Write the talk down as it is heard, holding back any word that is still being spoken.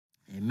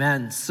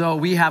Amen. So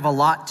we have a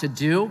lot to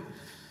do.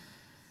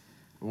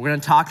 We're going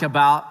to talk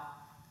about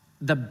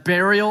the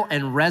burial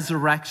and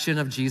resurrection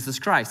of Jesus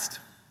Christ.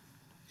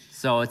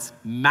 So it's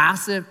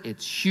massive,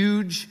 it's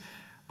huge.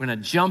 We're going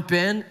to jump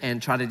in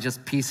and try to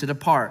just piece it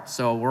apart.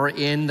 So we're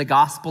in the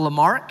Gospel of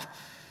Mark,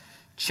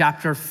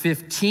 chapter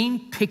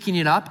 15, picking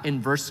it up in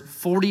verse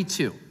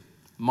 42.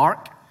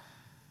 Mark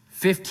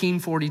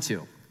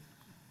 15:42.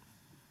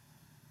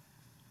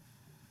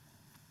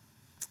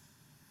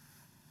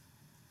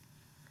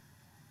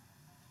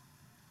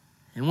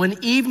 And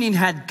when evening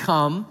had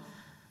come,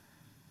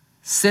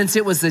 since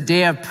it was the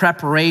day of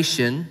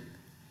preparation,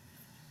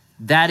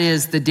 that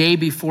is the day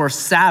before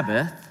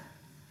Sabbath,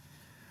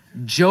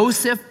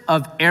 Joseph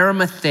of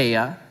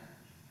Arimathea,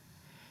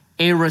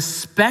 a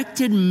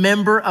respected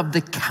member of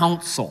the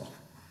council,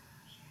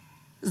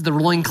 this is the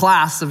ruling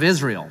class of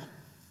Israel,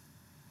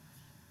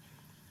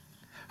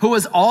 who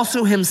was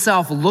also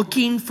himself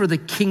looking for the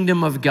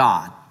kingdom of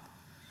God,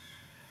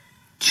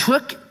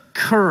 took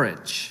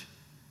courage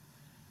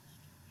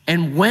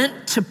and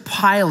went to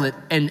Pilate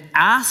and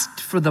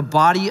asked for the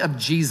body of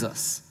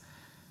Jesus.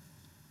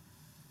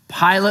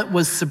 Pilate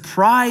was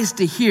surprised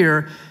to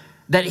hear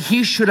that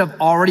he should have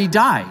already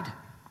died.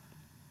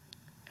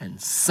 And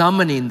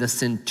summoning the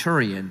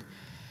centurion,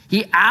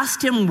 he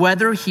asked him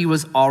whether he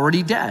was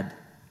already dead.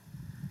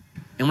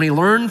 And when he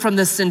learned from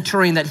the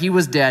centurion that he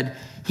was dead,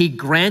 he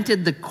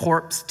granted the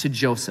corpse to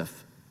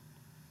Joseph.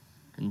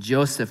 And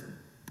Joseph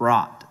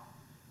bought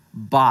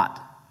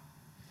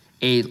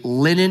a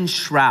linen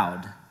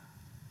shroud,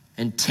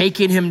 and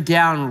taking him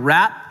down,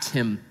 wrapped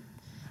him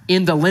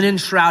in the linen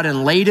shroud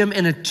and laid him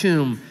in a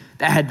tomb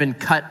that had been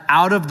cut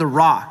out of the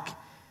rock.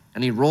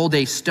 And he rolled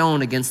a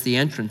stone against the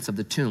entrance of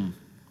the tomb.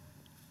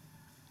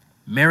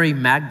 Mary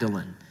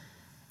Magdalene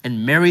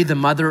and Mary, the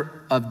mother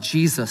of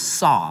Jesus,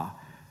 saw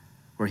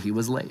where he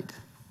was laid.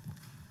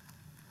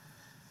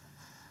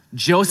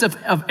 Joseph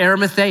of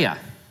Arimathea.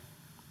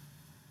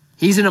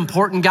 He's an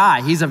important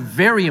guy. He's a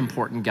very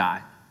important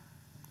guy.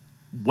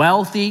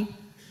 Wealthy,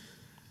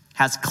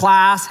 has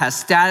class, has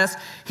status.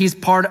 He's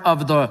part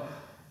of the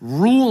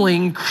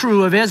ruling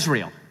crew of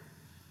Israel.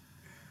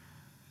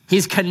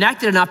 He's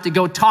connected enough to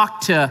go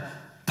talk to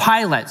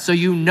Pilate, so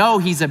you know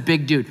he's a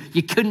big dude.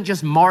 You couldn't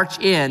just march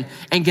in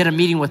and get a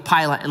meeting with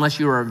Pilate unless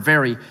you were a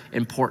very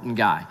important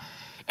guy.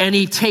 And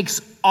he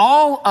takes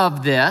all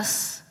of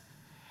this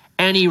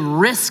and he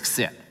risks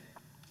it.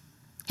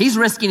 He's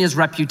risking his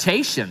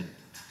reputation.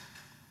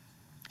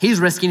 He's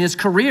risking his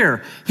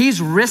career. He's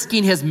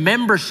risking his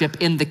membership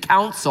in the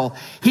council.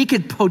 He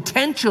could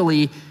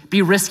potentially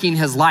be risking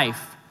his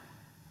life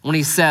when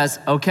he says,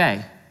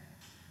 okay,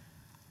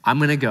 I'm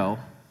gonna go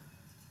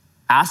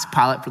ask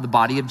Pilate for the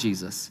body of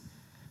Jesus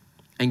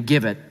and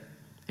give it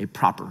a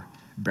proper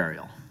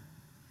burial.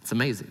 It's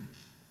amazing.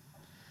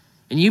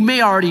 And you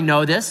may already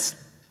know this.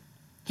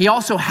 He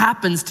also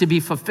happens to be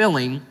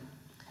fulfilling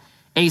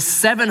a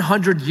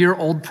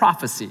 700-year-old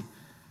prophecy.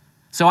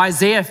 So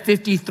Isaiah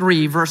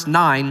 53 verse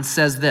 9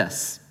 says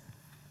this.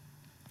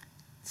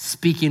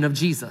 Speaking of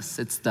Jesus,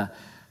 it's the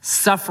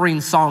suffering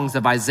songs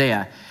of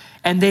Isaiah.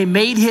 And they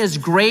made his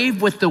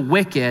grave with the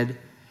wicked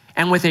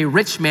and with a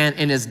rich man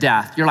in his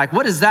death. You're like,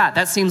 what is that?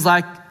 That seems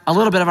like a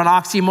little bit of an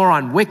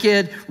oxymoron.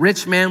 Wicked,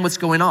 rich man, what's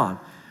going on?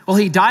 Well,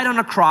 he died on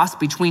a cross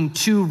between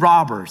two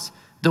robbers,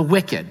 the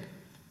wicked.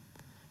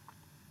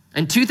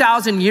 And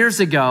 2,000 years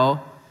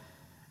ago,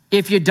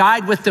 if you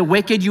died with the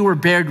wicked, you were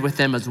buried with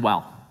them as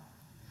well.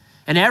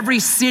 And every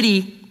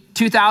city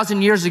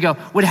 2,000 years ago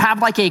would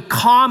have like a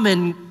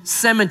common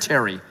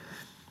cemetery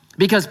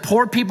because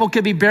poor people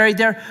could be buried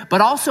there,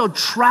 but also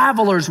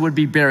travelers would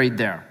be buried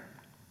there.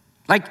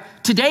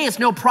 Like today, it's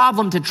no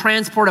problem to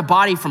transport a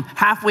body from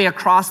halfway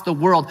across the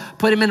world,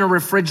 put him in a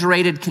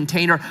refrigerated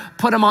container,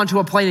 put him onto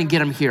a plane and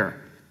get him here.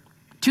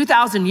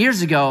 2,000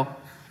 years ago,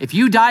 if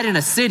you died in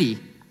a city,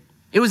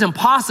 it was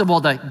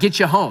impossible to get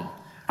you home.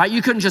 Right?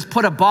 You couldn't just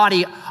put a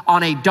body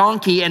on a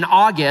donkey in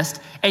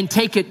August and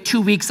take it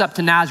 2 weeks up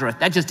to Nazareth.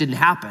 That just didn't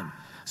happen.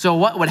 So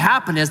what would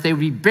happen is they would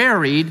be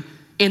buried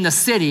in the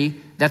city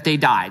that they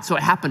died. So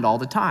it happened all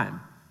the time.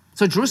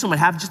 So Jerusalem would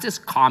have just this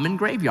common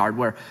graveyard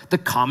where the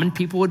common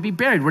people would be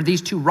buried, where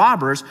these two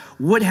robbers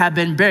would have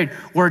been buried,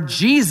 where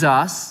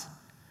Jesus,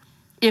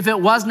 if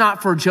it was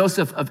not for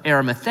Joseph of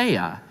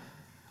Arimathea,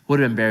 would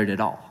have been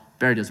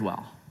buried as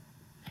well.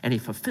 And he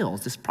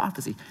fulfills this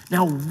prophecy.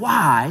 Now,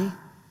 why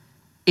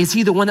is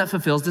he the one that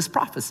fulfills this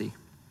prophecy?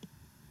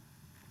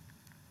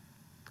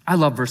 I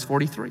love verse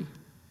 43.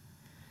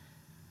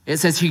 It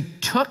says he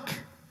took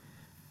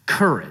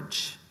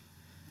courage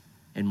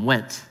and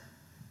went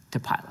to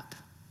Pilate.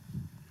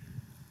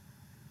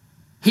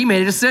 He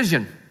made a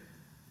decision,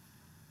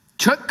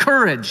 took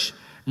courage,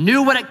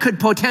 knew what it could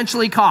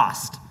potentially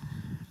cost.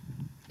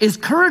 Is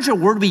courage a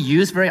word we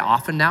use very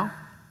often now?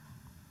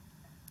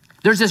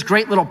 There's this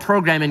great little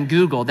program in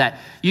Google that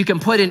you can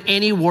put in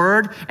any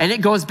word and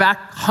it goes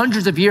back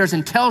hundreds of years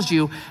and tells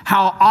you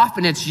how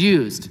often it's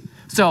used.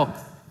 So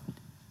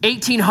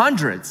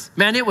 1800s,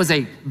 man, it was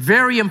a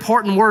very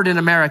important word in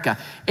America.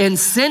 And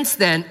since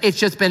then, it's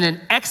just been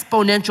an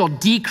exponential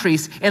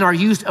decrease in our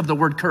use of the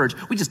word courage.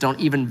 We just don't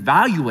even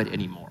value it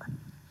anymore.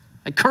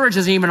 Like, courage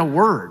isn't even a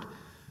word.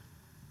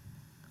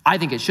 I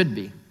think it should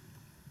be.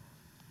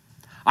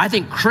 I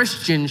think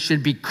Christians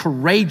should be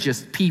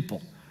courageous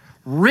people,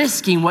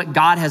 risking what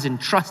God has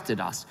entrusted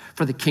us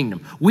for the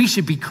kingdom. We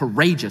should be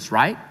courageous,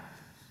 right?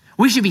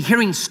 We should be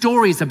hearing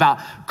stories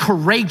about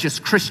courageous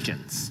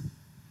Christians.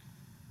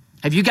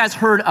 Have you guys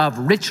heard of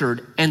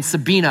Richard and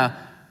Sabina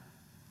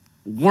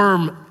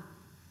Wurmbrand?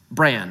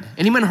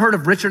 Anyone heard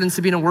of Richard and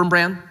Sabina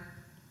Wurmbrand?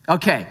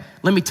 Okay,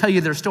 let me tell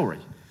you their story.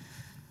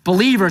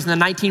 Believers in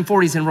the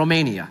 1940s in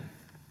Romania.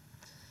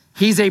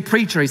 He's a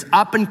preacher, he's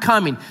up and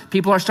coming.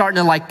 People are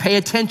starting to pay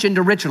attention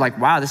to Richard,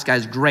 wow, this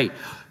guy's great.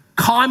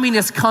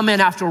 Communists come in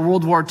after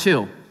World War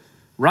II.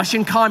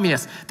 Russian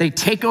communists, they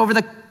take over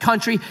the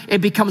country, it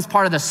becomes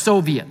part of the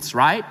Soviets,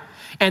 right?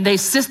 And they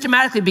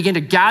systematically begin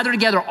to gather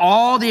together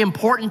all the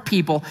important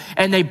people,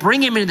 and they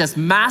bring him into this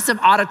massive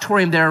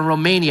auditorium there in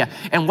Romania.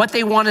 And what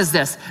they want is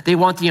this. They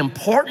want the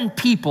important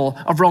people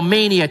of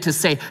Romania to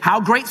say how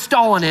great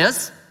Stalin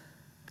is,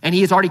 and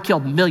he has already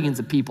killed millions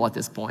of people at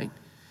this point.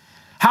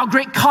 How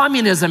great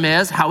communism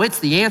is, how it's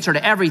the answer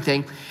to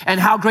everything, and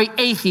how great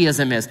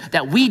atheism is,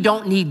 that we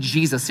don't need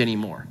Jesus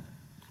anymore.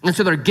 And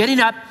so they're getting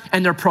up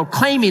and they're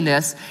proclaiming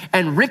this,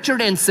 and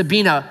Richard and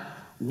Sabina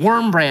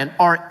Wurmbrand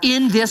are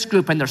in this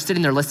group, and they're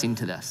sitting there listening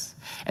to this.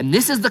 And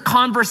this is the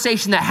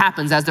conversation that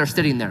happens as they're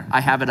sitting there.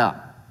 I have it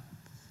up.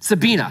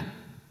 Sabina,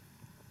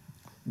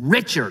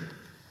 Richard,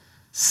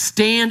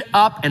 stand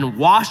up and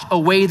wash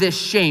away this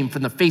shame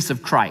from the face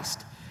of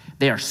Christ.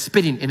 They are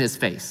spitting in his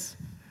face.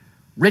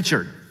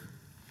 Richard,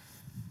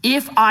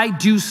 if I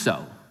do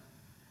so,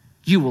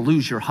 you will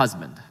lose your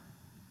husband.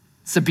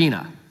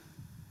 Sabina,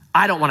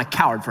 I don't want a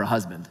coward for a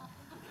husband.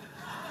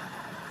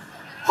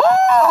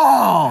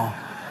 Oh!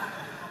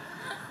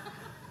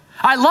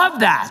 I love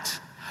that.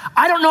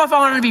 I don't know if I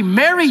want to be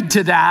married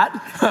to that,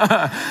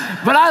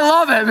 but I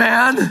love it,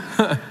 man.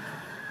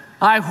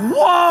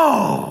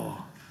 Whoa.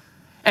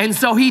 And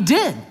so he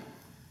did.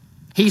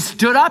 He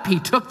stood up, he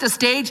took the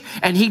stage,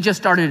 and he just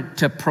started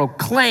to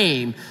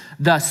proclaim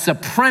the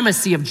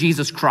supremacy of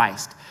Jesus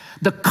Christ.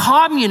 The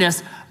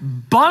communists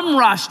bum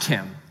rushed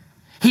him.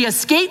 He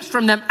escapes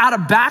from them out a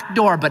back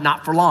door, but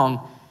not for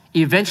long.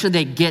 Eventually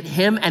they get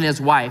him and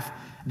his wife,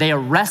 they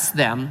arrest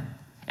them,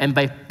 and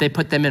they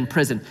put them in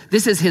prison.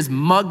 This is his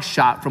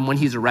mugshot from when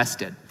he's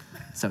arrested.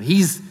 So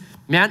he's,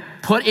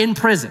 put in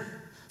prison.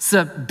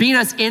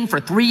 Sabina's in for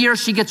 3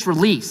 years, she gets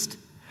released.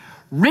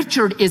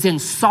 Richard is in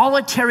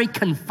solitary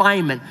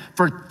confinement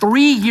for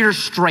 3 years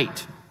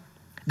straight.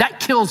 That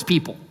kills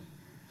people.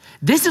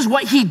 This is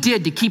what he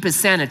did to keep his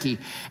sanity.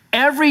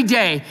 Every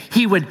day,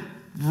 he would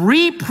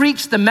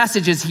re-preach the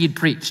messages he had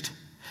preached.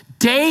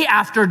 Day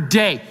after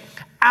day,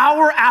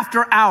 hour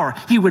after hour,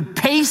 he would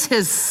pace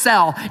his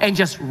cell and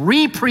just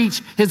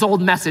re-preach his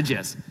old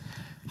messages.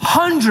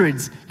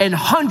 Hundreds and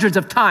hundreds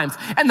of times.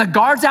 And the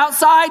guards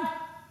outside,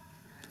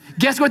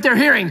 guess what they're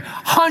hearing?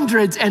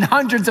 Hundreds and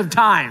hundreds of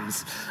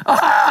times.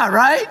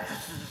 Right?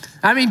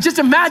 I mean, just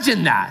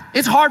imagine that.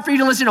 It's hard for you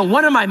to listen to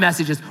one of my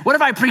messages. What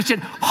if I preached it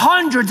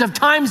hundreds of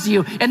times to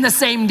you in the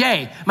same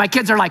day? My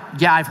kids are like,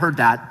 yeah, I've heard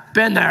that.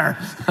 Been there.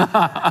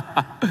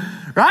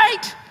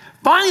 Right?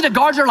 Finally, the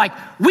guards are like,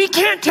 we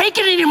can't take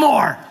it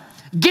anymore.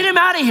 Get him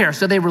out of here.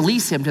 So they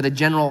release him to the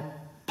general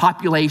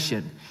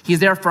population. He's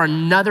there for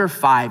another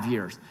 5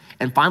 years.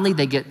 And finally,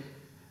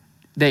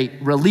 they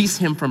release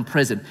him from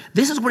prison.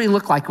 This is what he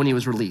looked like when he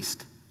was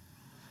released.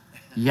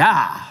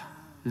 Yeah,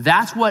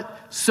 that's what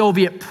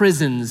Soviet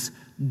prisons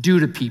do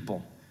to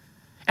people.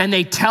 And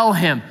they tell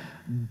him,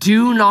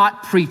 do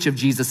not preach of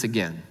Jesus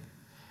again.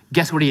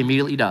 Guess what he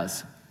immediately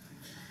does?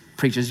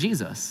 Preaches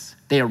Jesus.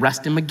 They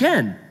arrest him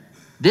again.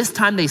 This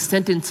time they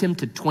sentence him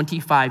to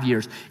 25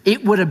 years.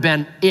 It would have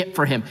been it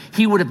for him.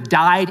 He would have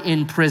died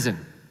in prison.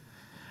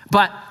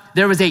 But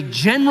there was a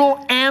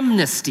general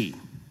amnesty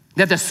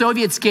that the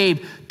Soviets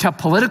gave to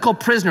political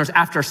prisoners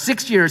after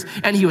 6 years,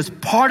 and he was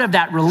part of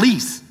that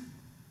release.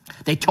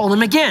 They told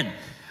him again,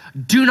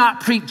 do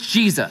not preach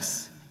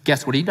Jesus.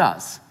 Guess what he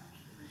does?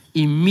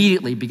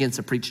 Immediately begins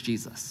to preach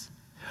Jesus.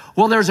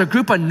 Well, there's a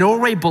group of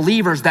Norway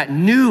believers that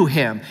knew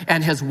him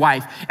and his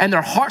wife, and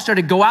their hearts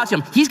started to go out to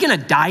him. He's gonna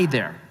die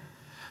there.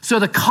 So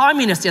the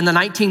communists in the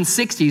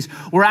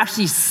 1960s were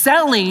actually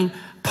selling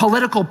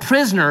political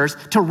prisoners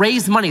to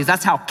raise money.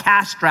 That's how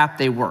cash-strapped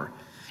they were.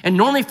 And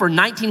normally for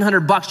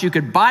 $1,900, you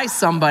could buy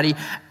somebody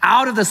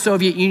out of the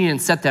Soviet Union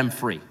and set them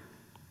free.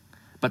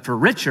 But for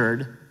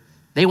Richard,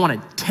 they wanted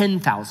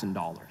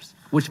 $10,000,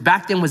 which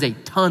back then was a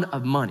ton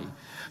of money.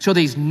 So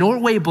these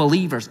Norway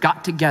believers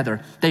got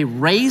together, they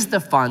raised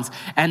the funds,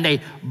 and they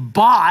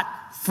bought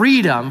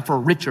freedom for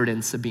Richard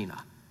and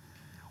Sabina.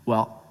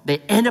 Well, they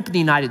end up in the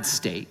United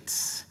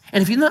States.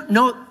 And if you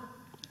know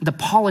the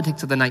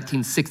politics of the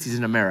 1960s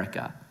in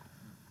America,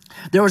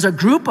 there was a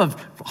group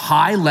of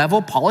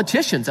high-level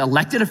politicians,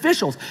 elected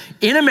officials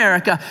in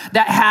America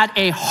that had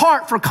a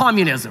heart for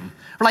communism.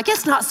 We're like,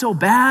 it's not so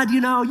bad,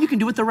 you can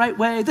do it the right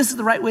way. This is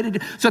the right way to do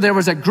it. So there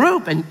was a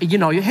group, and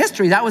your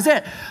history, that was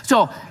it.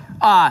 So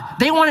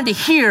they wanted to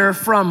hear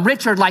from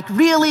Richard, like,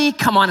 really?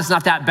 Come on, it's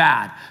not that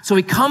bad. So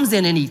he comes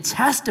in and he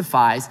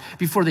testifies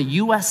before the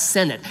US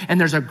Senate.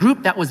 And there's a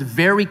group that was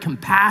very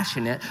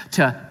compassionate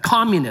to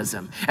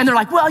communism. And they're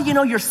like, well,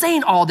 you're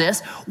saying all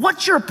this.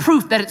 What's your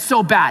proof that it's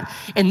so bad?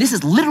 And this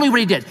is literally what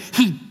he did.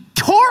 He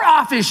tore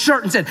off his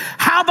shirt and said,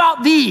 how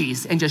about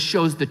these? And just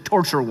shows the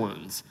torture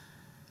wounds.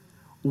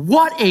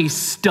 What a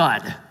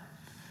stud.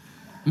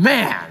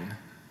 Man,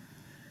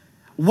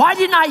 why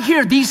didn't I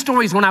hear these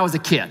stories when I was a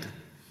kid?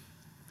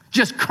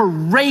 Just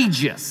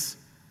courageous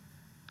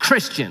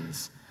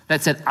Christians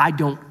that said, I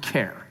don't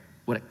care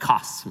what it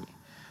costs me.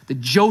 The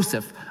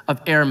Joseph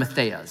of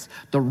Arimatheas,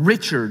 the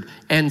Richard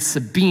and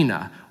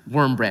Sabina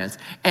Wurmbrands.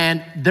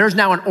 And there's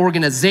now an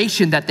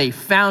organization that they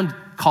found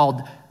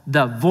called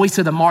the Voice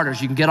of the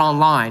Martyrs. You can get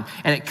online,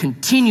 and it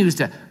continues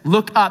to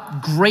look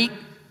up great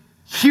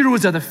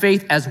heroes of the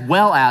faith as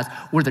well as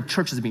where the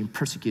church is being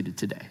persecuted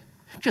today.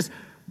 Just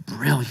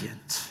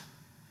brilliant.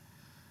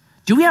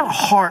 Do we have a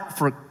heart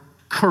for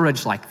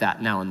courage like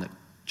that now in the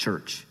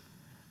church?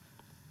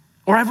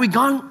 Or have we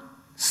gone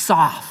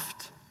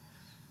soft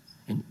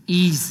and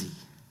easy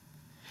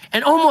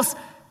and almost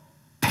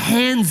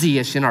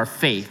pansy-ish in our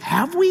faith?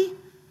 Have we?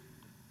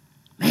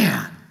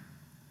 Man,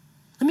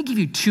 let me give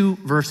you 2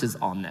 verses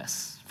on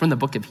this from the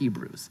book of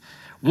Hebrews.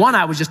 One,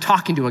 I was just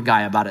talking to a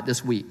guy about it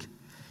this week.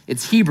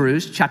 It's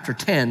Hebrews chapter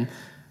 10,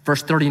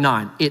 verse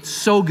 39. It's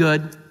so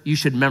good, you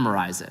should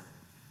memorize it.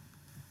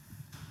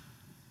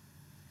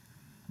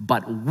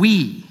 But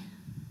we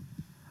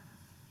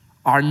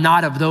are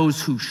not of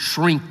those who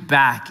shrink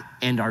back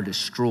and are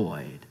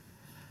destroyed,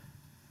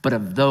 but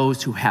of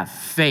those who have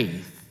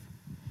faith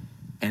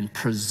and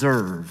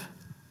preserve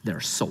their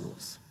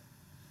souls.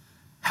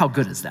 How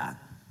good is that?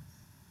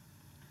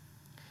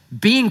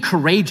 Being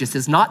courageous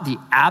is not the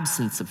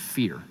absence of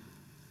fear.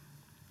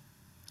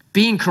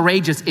 Being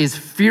courageous is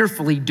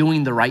fearfully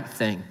doing the right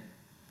thing.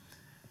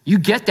 You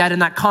get that in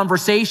that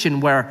conversation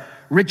where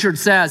Richard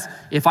says,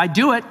 if I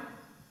do it,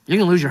 you're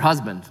gonna lose your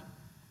husband.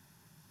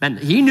 And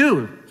he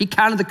knew, he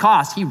counted the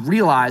cost, he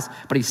realized,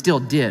 but he still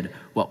did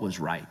what was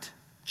right.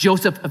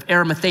 Joseph of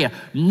Arimathea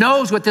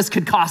knows what this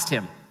could cost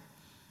him,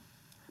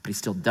 but he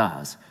still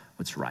does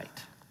what's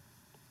right.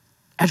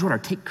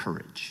 Edgewater, take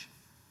courage.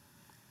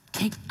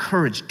 Take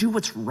courage, do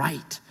what's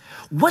right.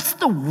 What's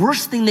the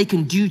worst thing they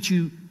can do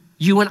to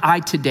you and I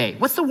today?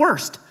 What's the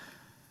worst?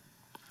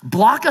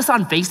 Block us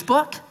on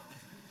Facebook?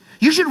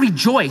 You should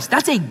rejoice,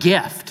 that's a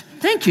gift.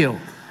 Thank you.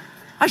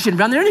 I shouldn't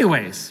be on there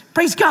anyways.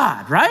 Praise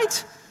God,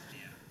 right?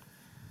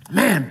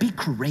 Man, be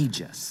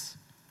courageous.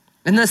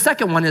 And the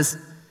second one is,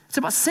 it's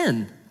about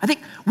sin. I think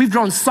we've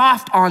grown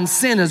soft on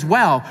sin as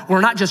well.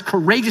 We're not just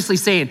courageously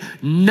saying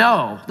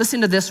no.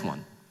 Listen to this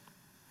one.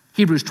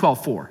 Hebrews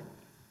 12:4.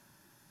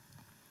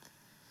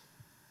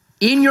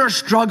 In your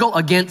struggle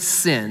against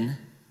sin,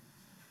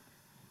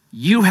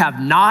 you have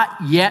not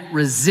yet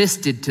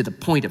resisted to the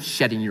point of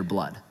shedding your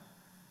blood.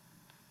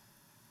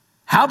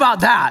 How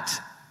about that?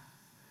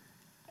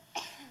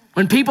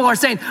 When people are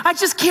saying, I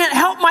just can't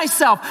help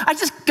myself. I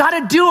just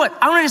gotta do it.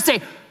 I want to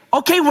say,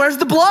 okay, where's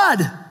the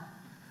blood?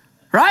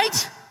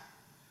 Right?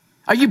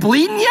 Are you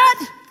bleeding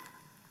yet?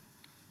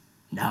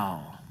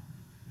 No.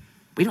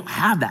 We don't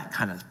have that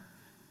kind of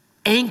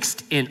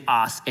angst in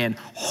us and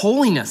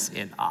holiness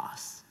in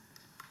us.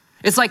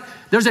 It's like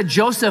there's a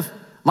Joseph,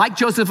 like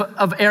Joseph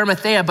of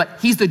Arimathea, but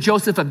he's the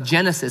Joseph of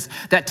Genesis,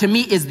 that to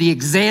me is the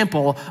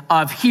example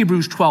of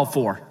Hebrews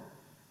 12:4.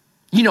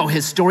 You know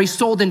his story,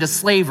 sold into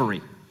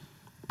slavery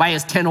by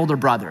his 10 older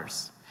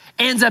brothers.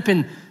 Ends up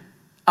in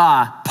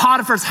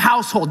Potiphar's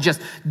household,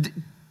 just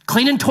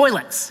cleaning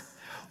toilets.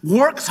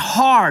 Works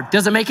hard,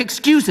 doesn't make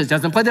excuses,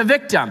 doesn't play the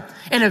victim,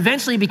 and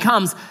eventually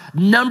becomes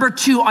number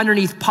 2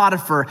 underneath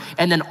Potiphar.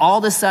 And then all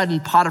of a sudden,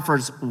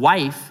 Potiphar's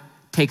wife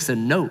takes a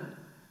note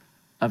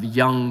of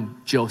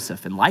young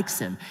Joseph and likes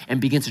him and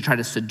begins to try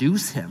to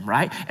seduce him,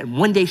 right? And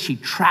one day she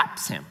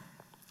traps him.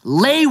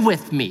 Lay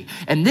with me.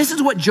 And this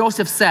is what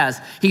Joseph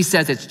says. He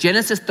says, it's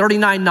Genesis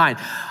 39:9.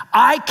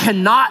 I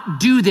cannot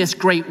do this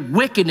great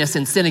wickedness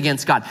and sin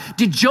against God.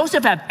 Did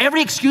Joseph have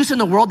every excuse in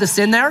the world to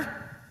sin there?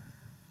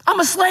 I'm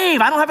a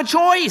slave, I don't have a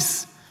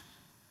choice.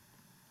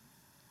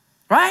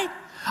 Right?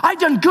 I've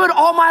done good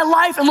all my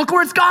life and look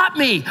where it's got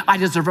me. I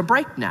deserve a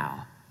break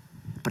now.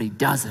 But he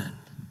doesn't.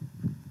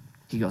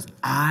 He goes,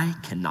 I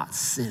cannot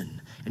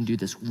sin and do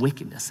this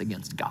wickedness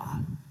against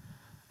God.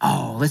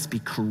 Oh, let's be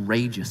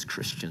courageous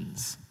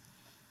Christians.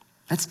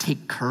 Let's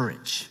take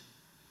courage.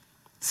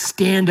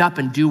 Stand up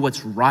and do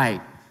what's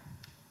right,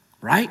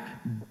 right?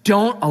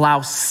 Don't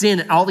allow sin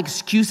and all the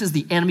excuses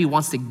the enemy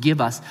wants to give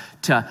us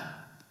to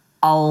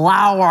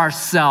allow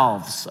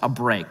ourselves a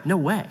break. No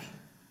way.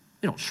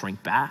 We don't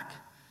shrink back.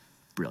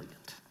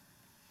 Brilliant.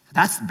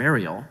 That's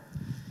burial.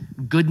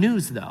 Good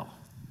news, though.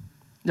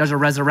 There's a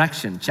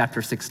resurrection,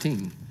 chapter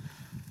 16.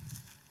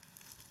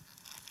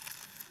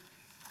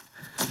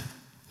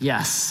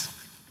 Yes.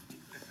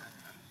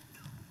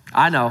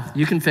 I know,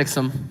 you can fix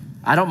them.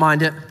 I don't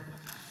mind it.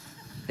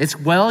 It's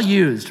well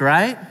used,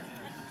 right?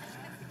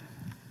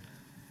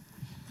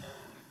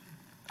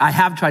 I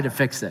have tried to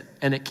fix it,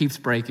 and it keeps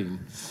breaking.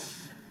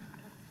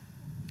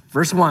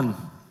 Verse 1.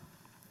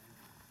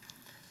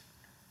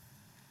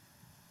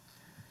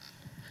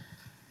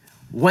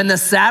 When the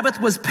Sabbath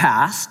was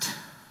past,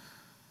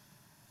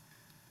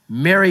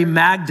 Mary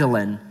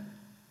Magdalene,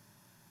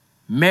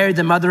 Mary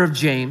the mother of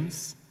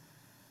James,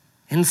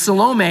 and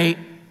Salome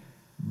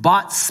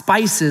bought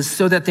spices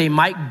so that they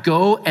might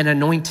go and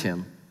anoint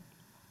him.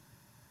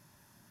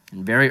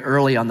 And very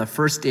early on the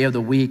first day of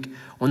the week,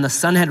 when the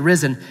sun had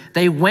risen,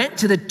 they went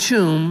to the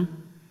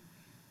tomb,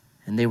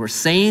 and they were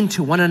saying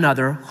to one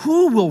another,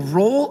 "Who will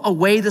roll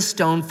away the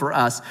stone for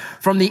us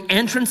from the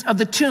entrance of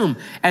the tomb?"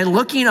 And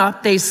looking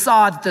up, they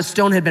saw that the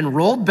stone had been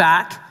rolled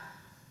back.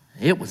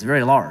 It was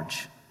very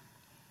large.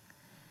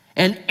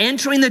 And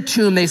entering the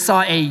tomb, they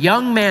saw a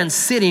young man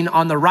sitting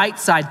on the right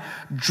side,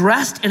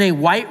 dressed in a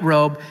white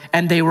robe,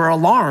 and they were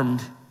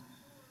alarmed.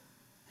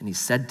 And he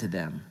said to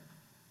them,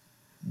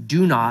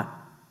 "Do not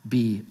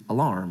be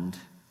alarmed.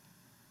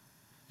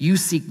 You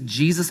seek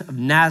Jesus of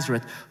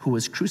Nazareth, who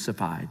was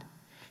crucified.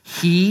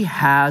 He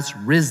has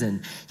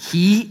risen.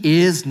 He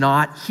is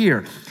not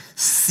here.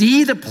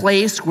 See the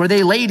place where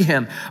they laid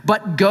him.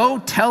 But go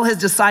tell his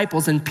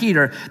disciples and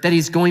Peter that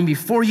he's going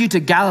before you to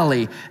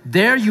Galilee.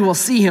 There you will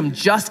see him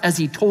just as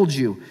he told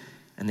you."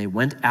 And they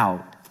went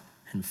out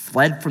and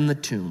fled from the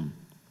tomb,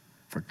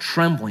 for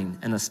trembling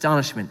and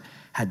astonishment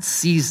had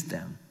seized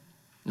them.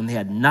 And they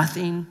had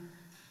nothing,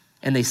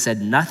 and they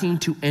said nothing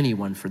to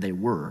anyone, for they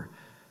were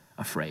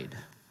afraid.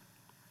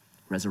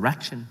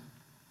 Resurrection.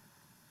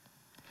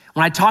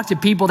 When I talk to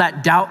people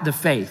that doubt the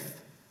faith,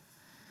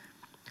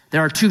 there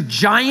are two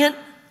giant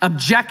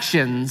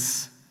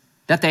objections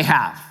that they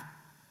have.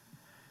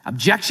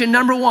 Objection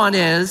number one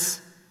is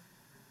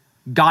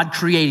God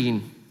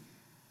creating.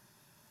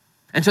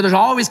 And so there's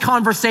always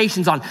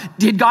conversations on,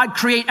 did God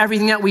create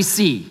everything that we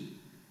see?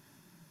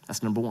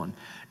 That's number one.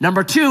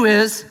 Number two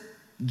is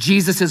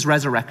Jesus'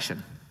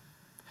 resurrection.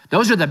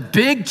 Those are the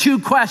big two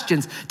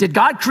questions. Did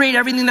God create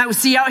everything that we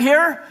see out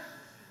here?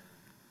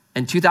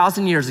 And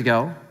 2,000 years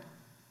ago,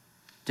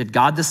 did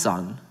God the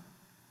Son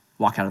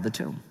walk out of the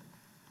tomb?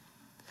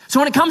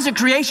 So when it comes to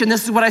creation,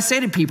 this is what I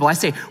say to people. I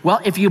say, well,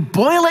 if you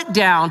boil it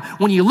down,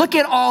 when you look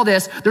at all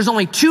this, there's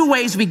only two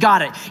ways we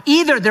got it.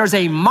 Either there's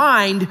a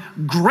mind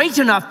great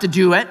enough to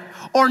do it,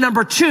 or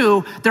number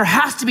two, there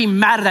has to be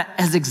matter that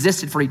has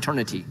existed for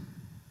eternity.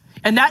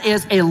 And that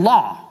is a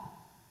law.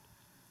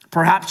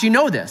 Perhaps you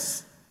know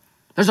this.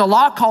 There's a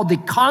law called the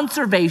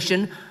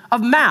conservation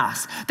of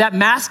mass, that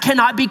mass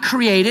cannot be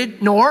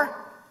created nor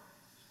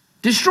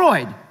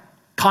destroyed.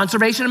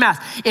 Conservation of mass.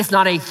 It's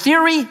not a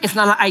theory, it's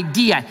not an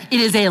idea, it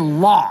is a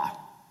law,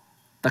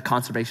 the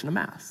conservation of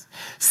mass.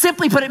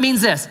 Simply put, it means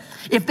this: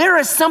 if there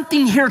is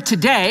something here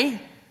today,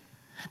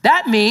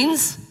 that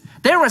means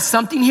there was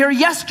something here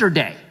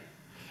yesterday.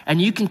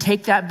 And you can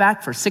take that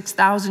back for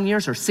 6,000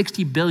 years or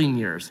 60 billion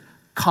years.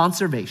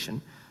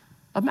 Conservation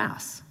of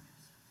mass.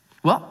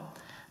 Well,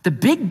 the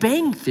Big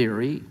Bang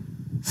Theory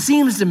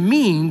seems to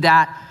mean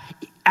that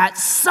at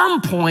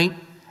some point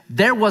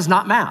there was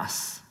not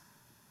mass.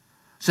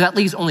 So that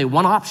leaves only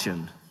one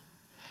option.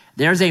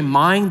 There's a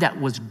mind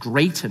that was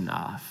great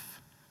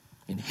enough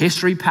in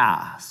history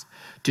past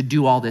to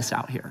do all this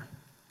out here.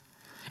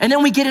 And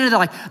then we get into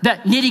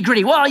that nitty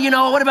gritty. Well,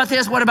 what about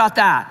this? What about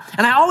that?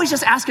 And I always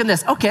just ask them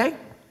this, okay,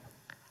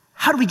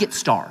 how do we get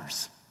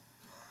stars?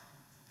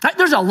 Right?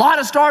 There's a lot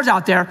of stars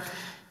out there.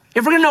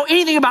 If we're gonna know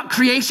anything about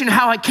creation,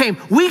 how it came,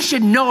 we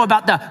should know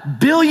about the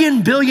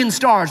billion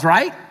stars,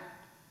 right?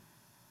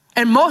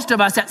 And most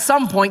of us at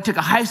some point took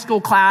a high school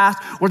class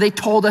where they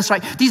told us,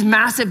 right, these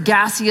massive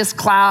gaseous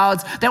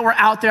clouds that were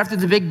out there after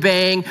the Big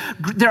Bang,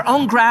 their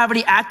own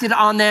gravity acted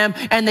on them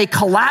and they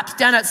collapsed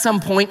down at some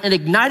point and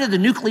ignited the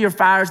nuclear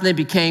fires and they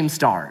became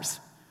stars.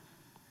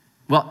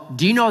 Well,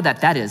 do you know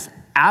that that is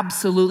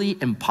absolutely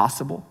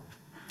impossible?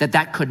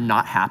 That could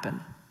not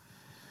happen?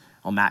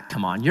 Oh, Matt,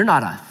 come on, you're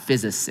not a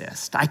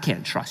physicist. I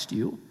can't trust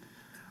you.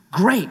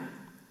 Great,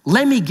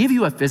 let me give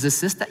you a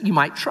physicist that you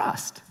might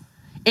trust.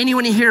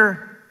 Anyone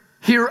hear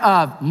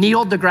of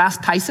Neil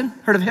deGrasse Tyson?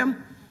 Heard of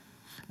him?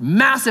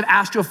 Massive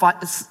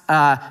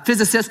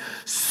astrophysicist,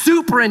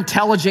 super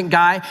intelligent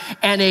guy,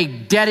 and a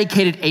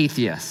dedicated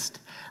atheist.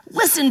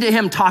 Listen to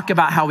him talk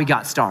about how we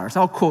got stars.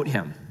 I'll quote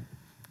him.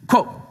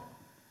 Quote,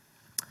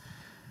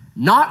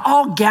 "Not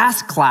all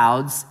gas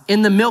clouds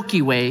in the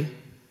Milky Way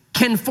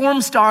can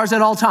form stars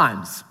at all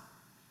times.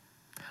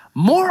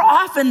 More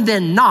often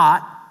than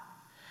not,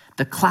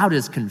 the cloud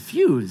is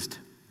confused."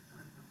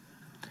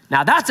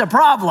 Now that's a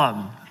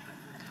problem.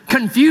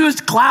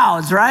 Confused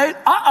clouds, right?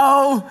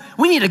 Uh-oh,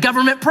 we need a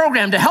government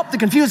program to help the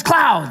confused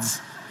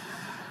clouds.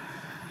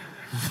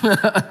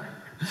 The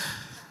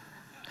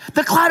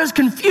cloud is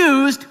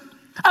confused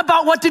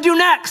about what to do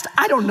next.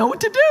 I don't know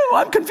what to do,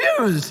 I'm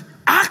confused.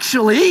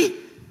 Actually,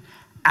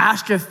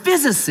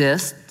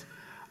 astrophysicists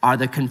are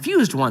the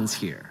confused ones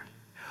here.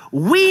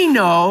 We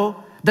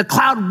know The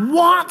cloud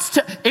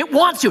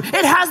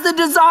it has the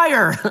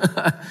desire.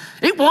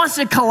 It wants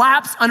to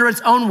collapse under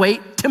its own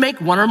weight to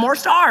make one or more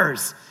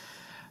stars.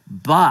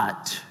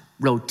 But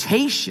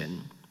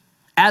rotation,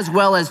 as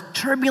well as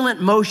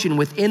turbulent motion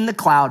within the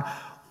cloud,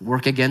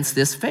 work against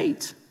this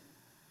fate.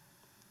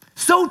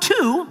 So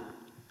too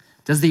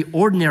does the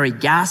ordinary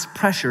gas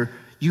pressure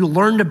you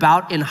learned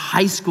about in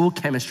high school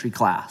chemistry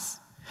class.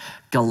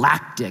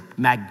 Galactic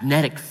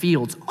magnetic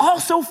fields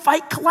also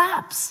fight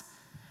collapse.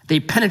 They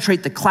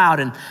penetrate the cloud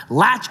and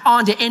latch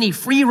onto any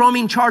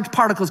free-roaming charged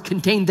particles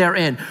contained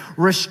therein,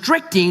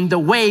 restricting the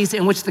ways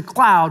in which the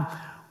cloud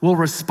will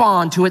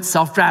respond to its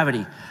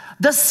self-gravity.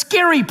 The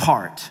scary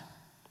part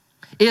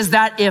is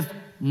that if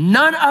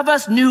none of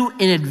us knew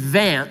in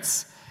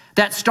advance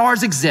that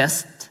stars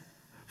exist,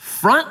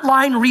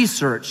 frontline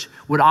research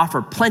would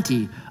offer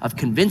plenty of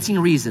convincing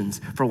reasons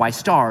for why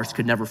stars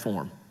could never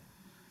form.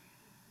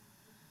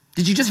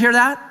 Did you just hear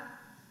that?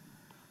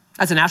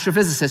 That's an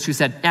astrophysicist who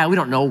said, yeah, we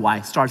don't know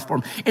why stars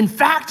form. In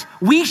fact,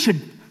 we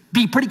should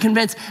be pretty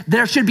convinced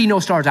there should be no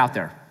stars out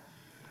there.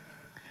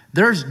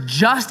 There's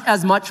just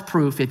as much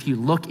proof, if you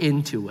look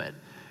into it,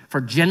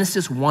 for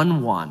Genesis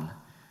 1:1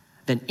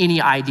 than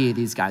any idea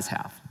these guys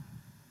have.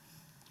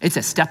 It's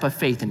a step of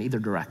faith in either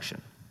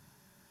direction.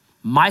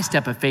 My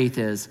step of faith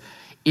is,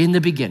 in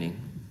the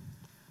beginning,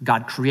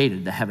 God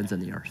created the heavens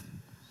and the earth.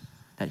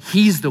 That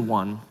he's the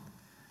one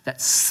that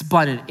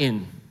spun it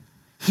in.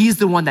 He's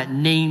the one that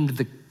named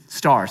the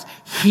stars.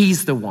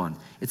 He's the one.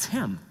 It's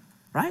him,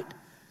 right?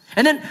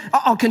 And then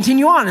I'll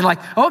continue on and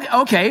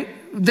okay,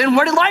 then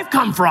where did life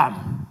come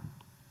from?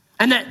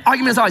 And the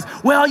argument is always,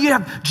 well, you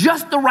have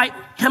just the right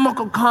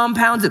chemical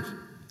compounds and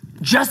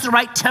just the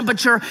right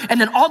temperature,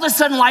 and then all of a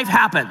sudden life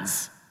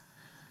happens.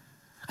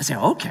 I say,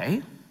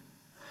 okay.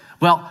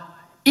 Well,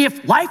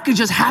 if life could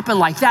just happen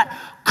like that,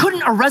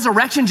 couldn't a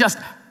resurrection just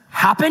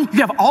happen?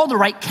 You have all the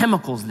right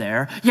chemicals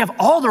there. You have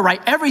all the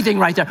right everything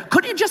right there.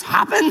 Couldn't it just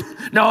happen?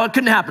 No, it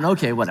couldn't happen.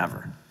 Okay,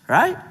 whatever,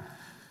 right?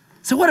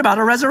 So what about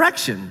a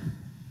resurrection?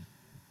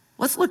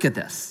 Let's look at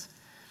this.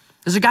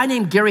 There's a guy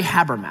named Gary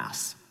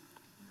Habermas.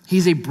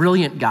 He's a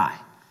brilliant guy.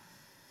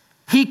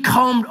 He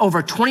combed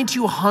over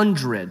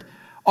 2,200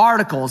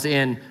 articles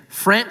in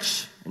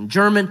French and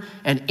German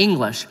and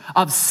English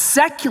of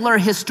secular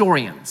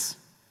historians.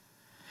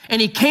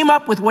 And he came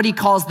up with what he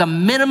calls the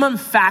minimum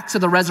facts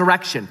of the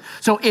resurrection.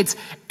 So it's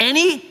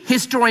any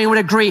historian would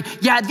agree,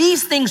 yeah,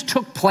 these things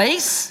took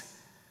place,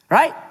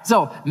 right?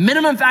 So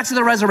minimum facts of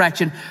the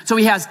resurrection. So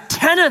he has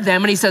 10 of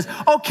them and he says,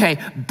 okay,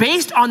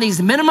 based on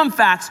these minimum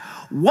facts,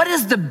 what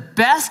is the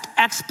best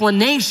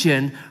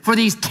explanation for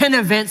these 10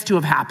 events to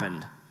have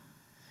happened?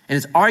 And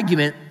his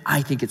argument,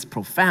 I think it's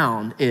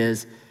profound,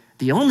 is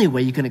the only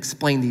way you can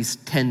explain these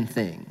 10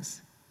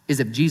 things is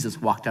if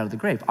Jesus walked out of the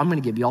grave. I'm gonna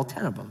give you all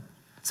 10 of them.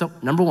 So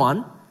number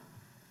one,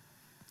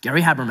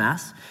 Gary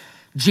Habermas,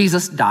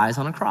 Jesus dies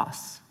on a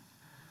cross.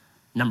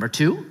 Number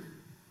two,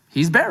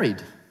 he's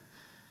buried.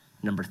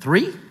 Number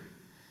three,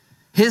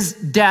 his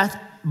death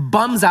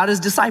bums out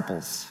his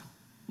disciples.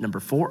 Number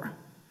four,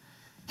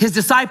 his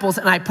disciples,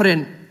 and I put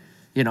in,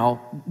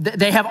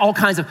 they have all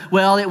kinds of,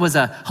 well, it was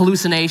a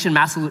hallucination,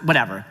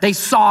 whatever. They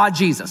saw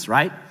Jesus,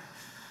 right?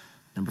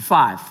 Number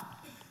five,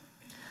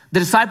 the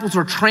disciples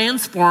were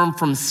transformed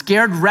from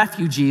scared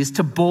refugees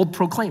to bold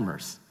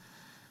proclaimers.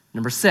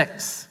 Number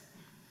six,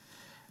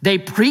 they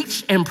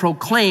preached and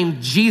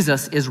proclaimed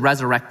Jesus is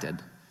resurrected.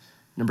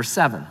 Number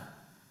seven,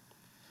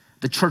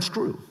 the church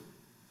grew.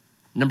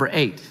 Number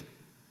eight,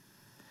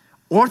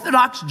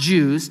 Orthodox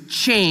Jews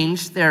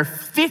changed their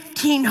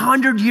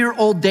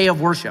 1,500-year-old day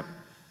of worship.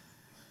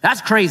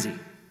 That's crazy.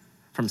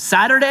 From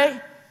Saturday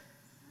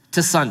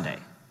to Sunday.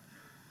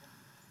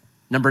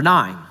 Number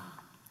nine,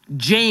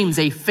 James,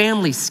 a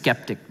family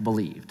skeptic,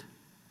 believed.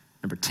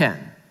 Number 10,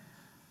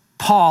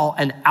 Paul,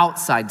 an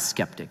outside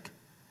skeptic,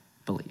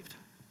 believed.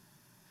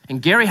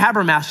 And Gary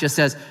Habermas just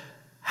says,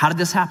 how did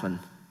this happen?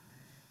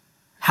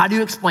 How do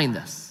you explain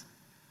this?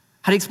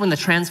 How do you explain the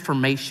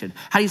transformation?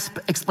 How do you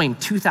explain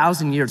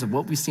 2,000 years of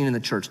what we've seen in the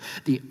church?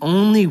 The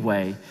only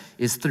way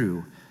is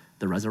through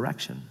the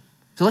resurrection.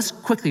 So let's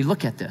quickly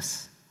look at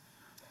this.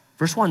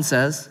 Verse 1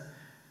 says,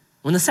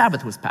 when the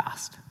Sabbath was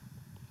passed.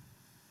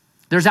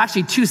 There's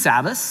actually two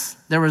Sabbaths.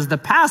 There was the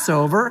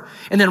Passover,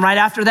 and then right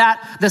after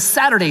that, the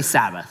Saturday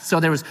Sabbath. So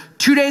there was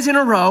 2 days in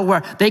a row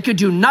where they could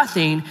do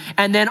nothing,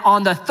 and then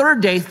on the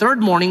third day,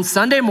 third morning,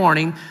 Sunday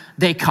morning,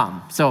 they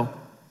come. So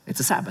it's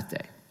a Sabbath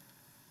day.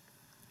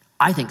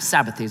 I think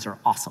Sabbath days are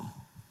awesome.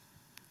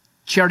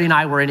 Charity and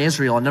I were in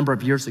Israel a number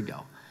of years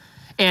ago,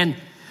 and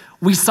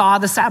we saw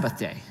the Sabbath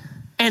day.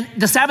 And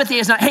the Sabbath day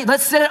is not, hey,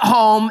 let's sit at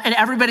home and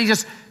everybody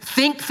just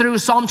think through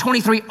Psalm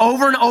 23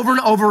 over and over and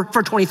over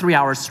for 23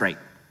 hours straight,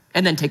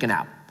 and then take a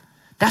nap.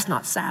 That's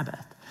not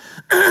Sabbath.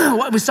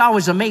 What we saw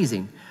was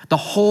amazing. The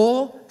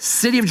whole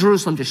city of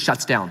Jerusalem just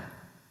shuts down.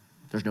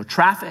 There's no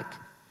traffic.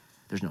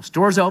 There's no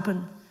stores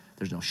open.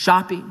 There's no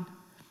shopping.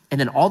 And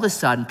then all of a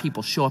sudden,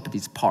 people show up at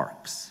these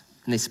parks,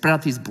 and they spread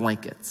out these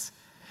blankets.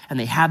 and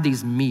they have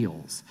these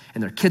meals,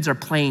 and their kids are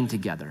playing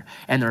together,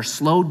 and they're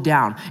slowed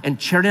down. And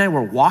Charity and I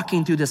were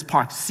walking through this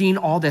park, seeing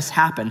all this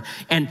happen,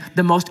 and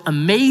the most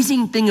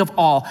amazing thing of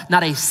all,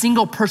 not a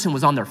single person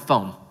was on their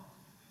phone.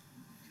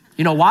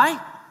 You know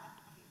why?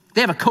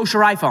 They have a kosher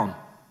iPhone,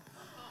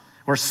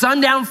 where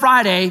sundown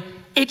Friday,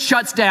 it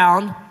shuts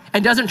down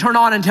and doesn't turn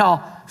on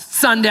until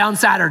sundown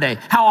Saturday.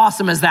 How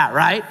awesome is that,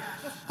 right?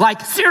 Like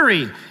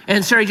Siri,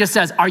 and Siri just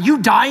says, "Are you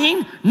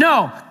dying?"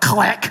 "No."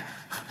 Click.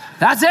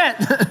 That's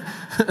it.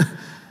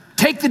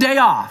 Take the day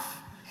off.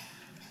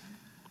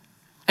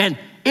 And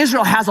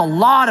Israel has a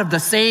lot of the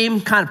same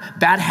kind of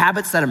bad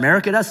habits that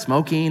America does,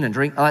 smoking and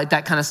drink, like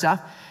that kind of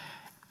stuff.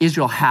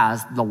 Israel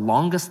has the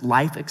longest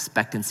life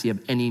expectancy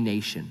of any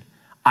nation.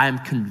 I am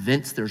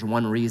convinced there's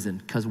one reason,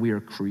 because we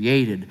are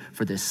created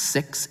for this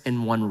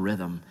 6-in-1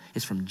 rhythm.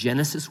 It's from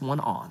Genesis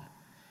 1 on,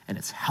 and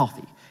it's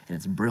healthy, and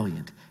it's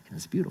brilliant, and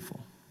it's beautiful.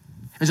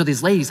 And so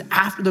these ladies,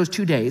 after those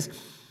 2 days,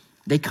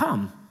 they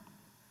come.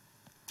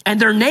 And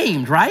they're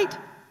named, right?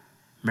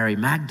 Mary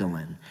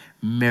Magdalene,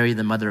 Mary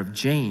the mother of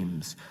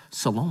James,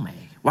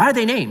 Salome. Why are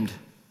they named?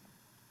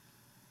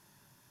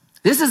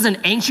 This is an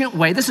ancient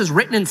way. This is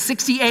written in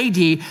 60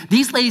 AD.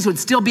 These ladies would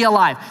still be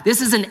alive.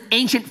 This is an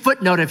ancient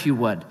footnote, if you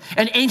would,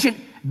 an ancient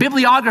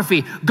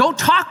bibliography. Go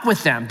talk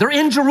with them. They're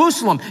in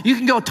Jerusalem. You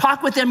can go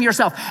talk with them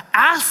yourself.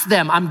 Ask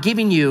them. I'm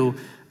giving you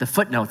the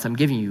footnotes. I'm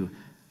giving you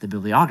the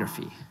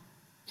bibliography.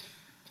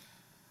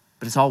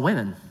 But it's all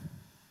women.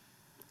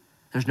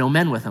 There's no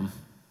men with them.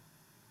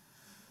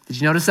 Did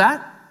you notice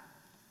that?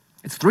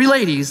 It's 3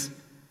 ladies,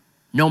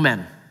 no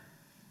men.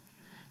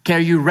 Okay, are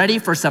you ready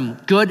for some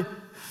good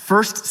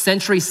first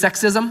century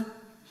sexism?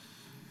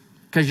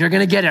 Because you're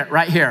gonna get it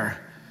right here.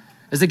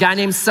 There's a guy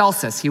named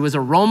Celsus. He was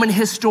a Roman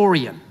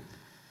historian,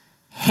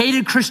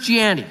 hated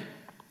Christianity,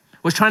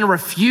 was trying to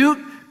refute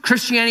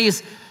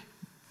Christianity's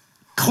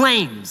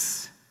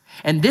claims.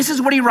 And this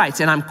is what he writes,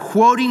 and I'm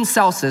quoting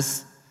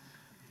Celsus.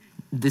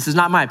 This is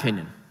not my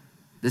opinion.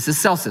 This is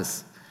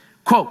Celsus.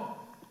 Quote,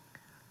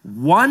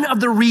 "One of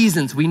the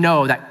reasons we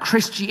know that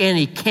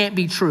Christianity can't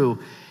be true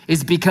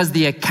is because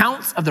the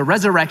accounts of the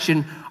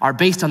resurrection are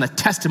based on the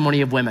testimony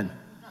of women."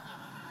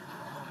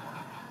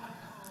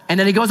 And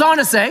then he goes on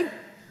to say,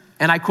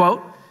 and I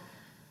quote,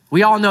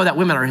 "We all know that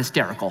women are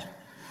hysterical."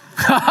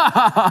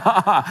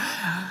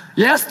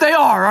 Yes, they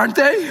are, aren't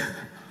they?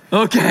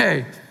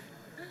 Okay.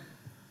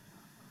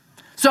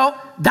 So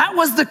that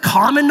was the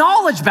common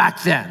knowledge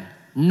back then,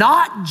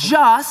 not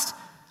just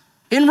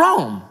in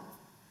Rome.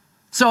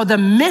 So the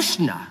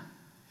Mishnah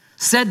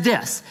said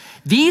this: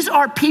 these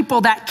are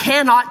people that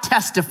cannot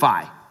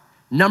testify.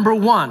 Number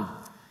 1,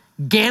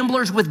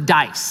 gamblers with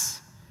dice.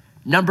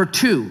 Number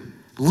 2,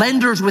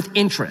 lenders with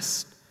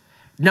interest.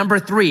 Number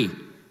 3,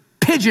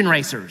 pigeon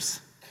racers.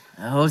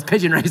 Those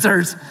pigeon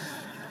racers.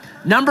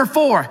 Number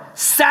 4,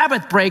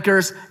 Sabbath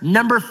breakers.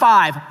 Number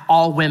 5,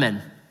 all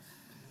women.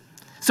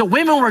 So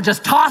women were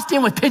just tossed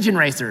in with pigeon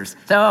racers.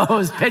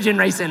 Those pigeon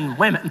racing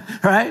women,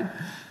 right?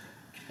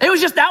 It was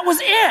just, that was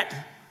it.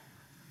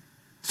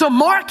 So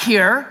Mark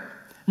here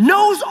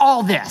knows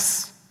all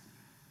this,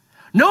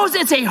 knows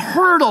it's a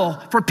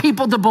hurdle for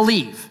people to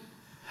believe,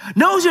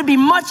 knows it'd be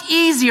much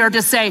easier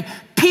to say,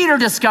 Peter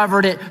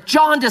discovered it,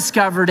 John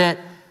discovered it,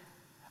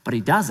 but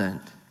he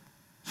doesn't.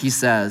 He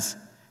says,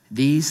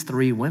 these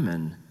 3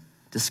 women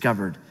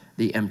discovered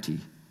the empty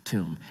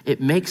tomb. It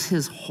makes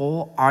his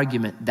whole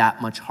argument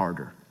that much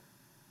harder.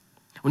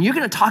 When you're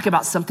gonna talk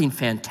about something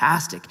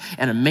fantastic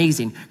and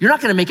amazing, you're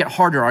not gonna make it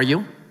harder, are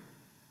you?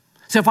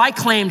 So if I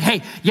claimed,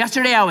 hey,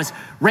 yesterday I was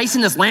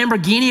racing this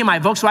Lamborghini in my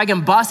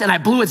Volkswagen bus and I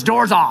blew its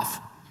doors off.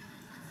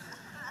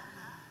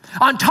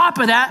 On top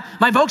of that,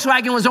 my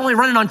Volkswagen was only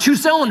running on 2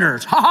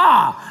 cylinders.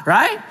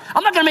 Right?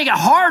 I'm not gonna make it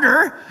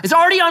harder. It's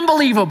already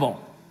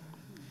unbelievable.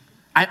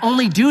 I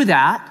only do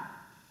that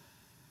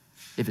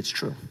if it's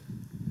true.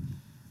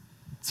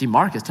 See,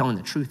 Mark is telling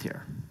the truth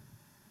here.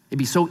 It'd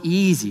be so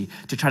easy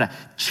to try to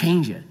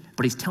change it,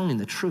 but he's telling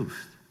the truth.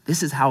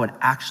 This is how it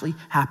actually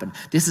happened.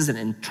 This is an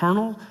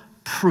internal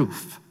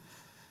proof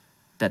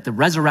that the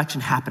resurrection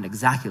happened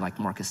exactly like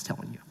Mark is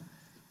telling you,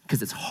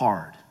 because it's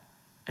hard,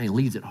 and he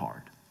leaves it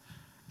hard,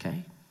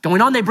 okay?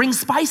 Going on, they bring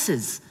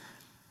spices.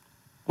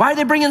 Why are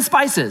they bringing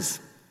spices?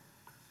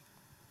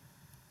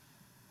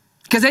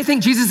 Because they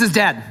think Jesus is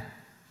dead.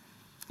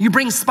 You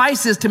bring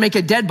spices to make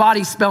a dead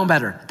body smell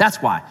better.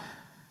 That's why.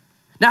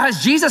 Now,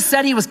 has Jesus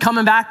said he was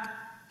coming back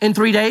in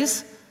 3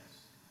 days?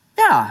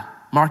 Yeah,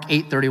 Mark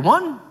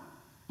 8:31,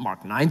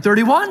 Mark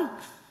 9:31,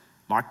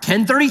 Mark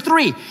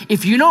 10:33.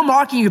 If you know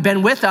Mark and you've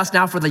been with us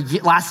now for the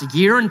last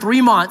year and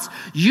 3 months,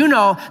 you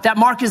know that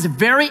Mark is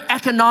very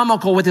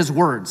economical with his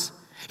words.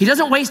 He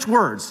doesn't waste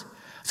words.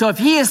 So if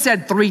he has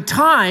said 3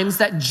 times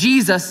that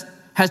Jesus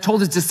has told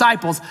his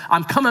disciples,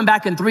 I'm coming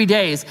back in 3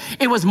 days,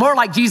 it was more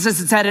like Jesus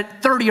had said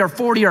it 30 or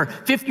 40 or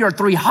 50 or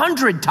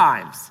 300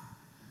 times.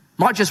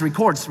 Mark just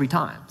records 3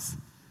 times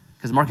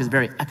because Mark is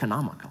very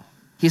economical.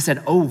 He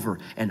said over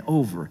and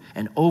over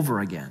and over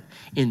again,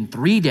 in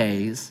 3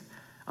 days,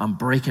 I'm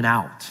breaking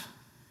out.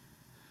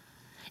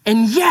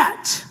 And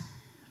yet,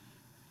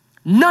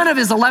 None of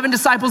his 11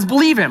 disciples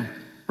believe him,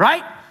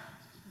 right?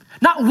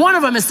 Not one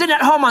of them is sitting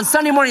at home on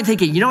Sunday morning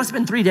thinking, it's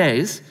been 3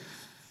 days.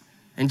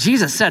 And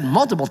Jesus said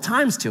multiple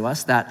times to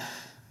us that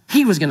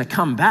he was gonna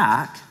come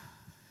back.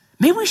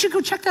 Maybe we should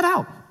go check that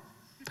out.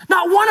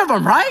 Not one of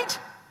them, right?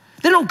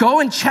 They don't go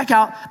and check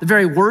out the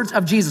very words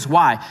of Jesus.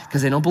 Why?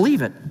 Because they don't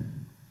believe it.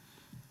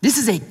 This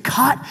is a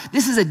cut,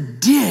 this is a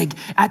dig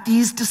at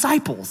these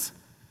disciples.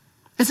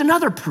 It's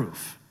another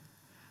proof,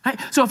 right?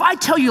 So if I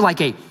tell you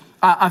like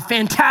a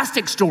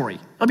fantastic story,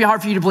 it'll be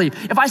hard for you to believe.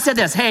 If I said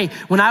this, hey,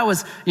 when I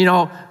was,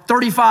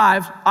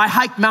 35, I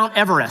hiked Mount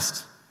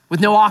Everest with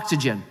no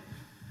oxygen,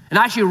 and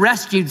I actually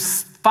rescued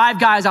 5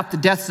 guys off the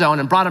death zone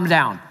and brought them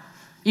down.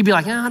 You'd be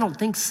like, I don't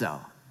think so.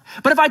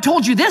 But if I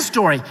told you this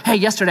story, hey,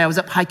 yesterday I was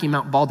up hiking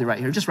Mount Baldy right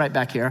here, just right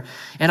back here,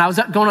 and I was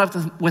going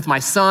up with my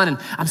son, and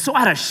I'm so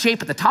out of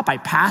shape at the top, I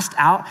passed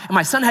out, and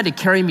my son had to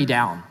carry me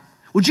down.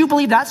 Would you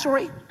believe that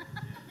story?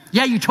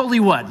 Yeah, you totally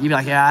would. You'd be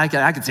like, yeah,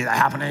 I could see that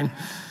happening,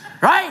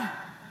 right?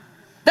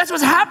 That's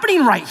what's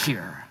happening right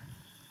here.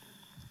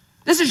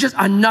 This is just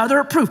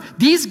another proof.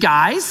 These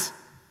guys,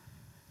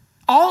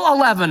 all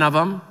 11 of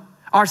them,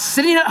 are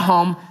sitting at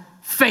home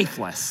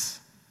faithless.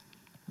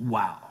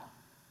 Wow.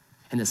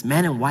 And this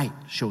man in white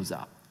shows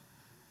up.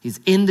 He's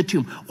in the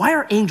tomb. Why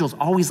are angels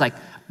always like,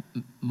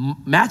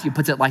 Matthew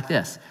puts it like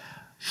this,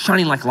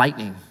 shining like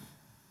lightning?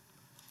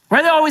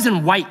 Why are they always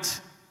in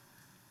white?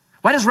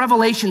 Why does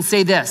Revelation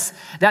say this?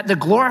 That the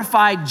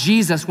glorified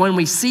Jesus, when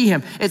we see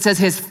him, it says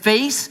his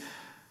face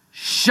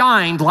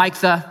shined like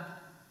the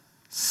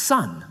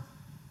sun.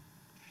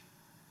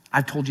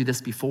 I've told you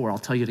this before. I'll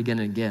tell you it again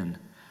and again.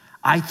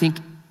 I think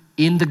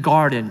in the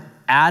garden,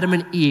 Adam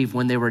and Eve,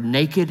 when they were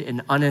naked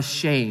and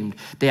unashamed,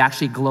 they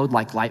actually glowed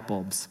like light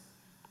bulbs.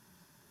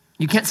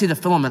 You can't see the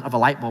filament of a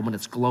light bulb when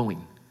it's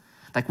glowing.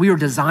 Like we were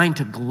designed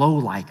to glow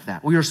like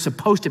that. We were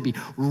supposed to be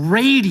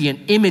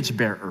radiant image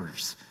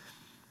bearers.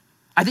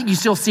 I think you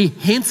still see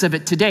hints of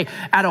it today.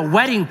 At a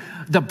wedding,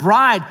 the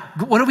bride,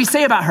 what do we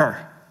say about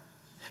her?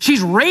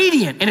 She's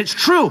radiant, and it's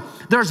true.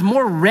 There's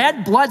more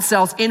red blood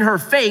cells in her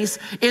face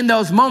in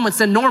those moments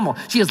than normal.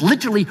 She is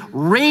literally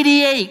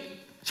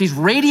she's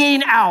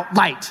radiating out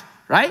light,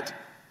 right?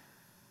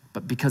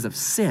 But because of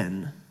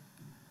sin,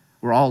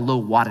 we're all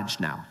low wattage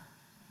now.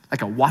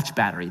 Like a watch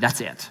battery,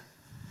 that's it.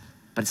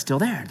 But it's still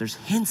there. There's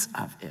hints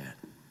of it,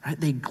 right?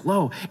 They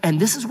glow. And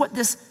this is what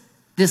this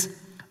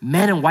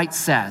man in white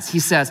says. He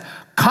says,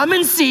 come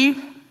and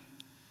see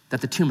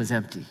that the tomb is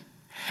empty.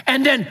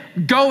 And then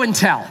go and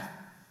tell.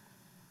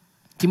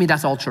 To me,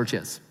 that's all church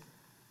is.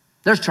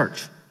 There's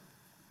church.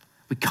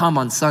 We come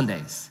on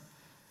Sundays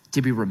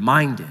to be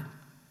reminded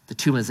the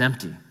tomb is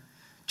empty.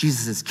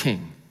 Jesus is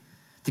king.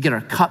 To get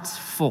our cups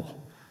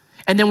full.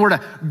 And then we're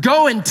to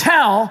go and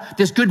tell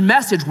this good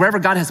message wherever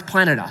God has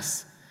planted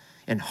us.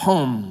 In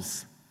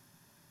homes,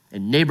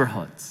 in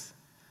neighborhoods,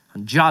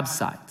 on job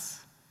sites.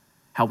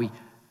 How we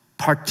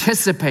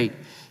participate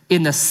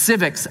in the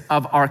civics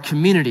of our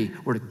community.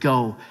 We're to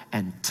go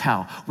and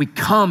tell. We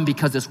come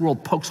because this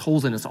world pokes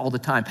holes in us all the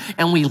time,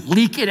 and we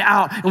leak it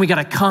out, and we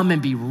gotta come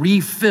and be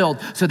refilled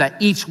so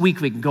that each week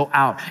we can go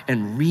out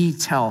and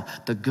retell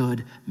the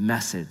good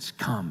message.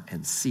 Come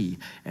and see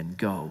and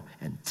go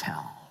and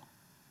tell.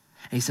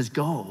 And he says,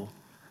 go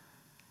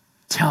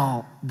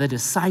tell the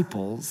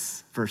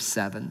disciples, verse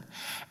 7,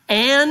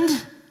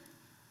 and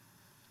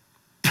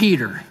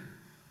Peter.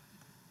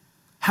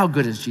 How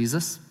good is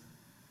Jesus?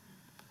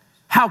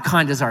 How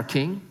kind is our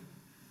King?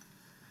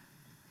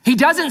 He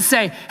doesn't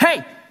say,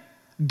 hey,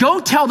 go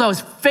tell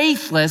those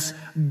faithless,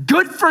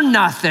 good for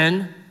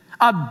nothing,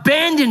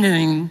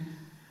 abandoning,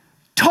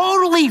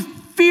 totally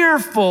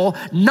fearful,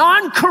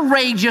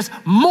 non-courageous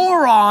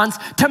morons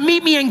to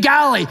meet me in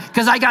Galilee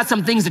because I got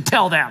some things to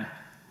tell them.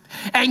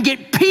 And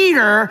get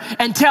Peter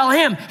and tell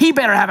him he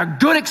better have a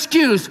good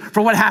excuse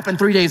for what happened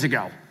 3 days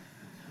ago.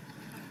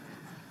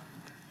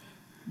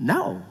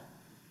 No.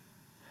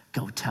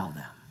 Go tell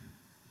them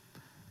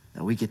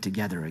that we get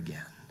together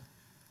again.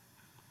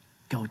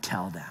 Go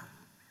tell them,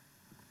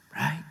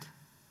 right?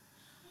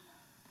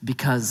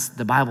 Because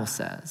the Bible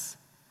says,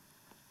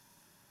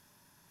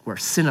 where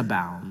sin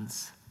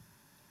abounds,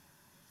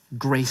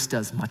 grace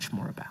does much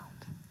more abound.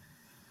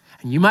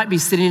 And you might be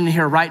sitting in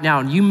here right now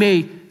and you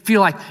may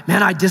feel like,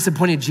 man, I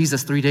disappointed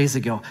Jesus 3 days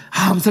ago. Oh,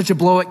 I'm such a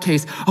blow-up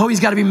case. Oh, he's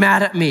gotta be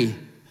mad at me.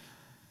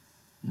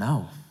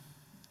 No,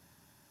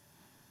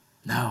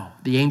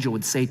 the angel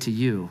would say to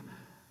you,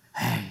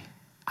 hey,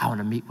 I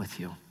wanna meet with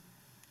you.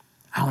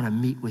 I wanna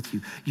meet with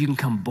you. You can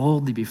come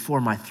boldly before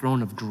my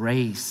throne of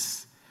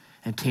grace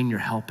and obtain your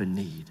help in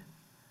need.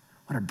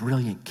 What a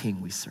brilliant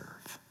King we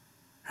serve,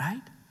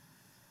 right?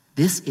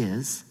 This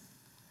is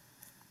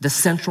the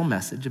central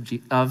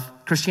message of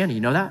Christianity.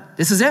 You know that?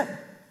 This is it.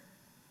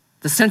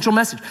 The central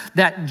message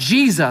that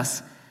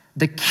Jesus,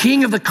 the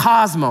King of the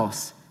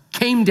cosmos,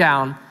 came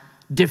down,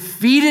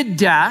 defeated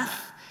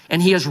death,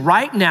 and he is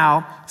right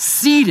now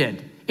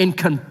seated in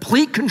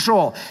complete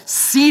control,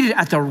 seated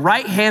at the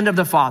right hand of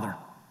the Father.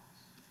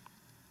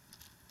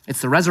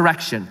 It's the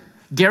resurrection.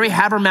 Gary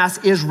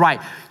Habermas is right.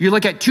 You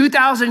look at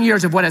 2,000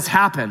 years of what has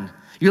happened.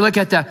 You look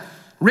at the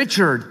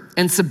Richard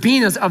and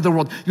Sabinas of the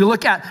world. You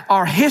look at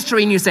our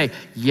history and you say,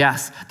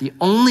 yes, the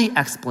only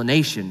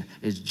explanation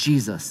is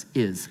Jesus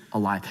is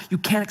alive. You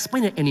can't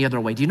explain it any other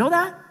way. Do you know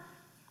that?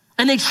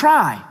 And they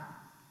try.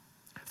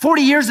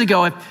 40 years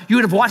ago, if you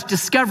would have watched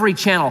Discovery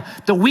Channel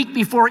the week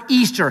before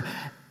Easter,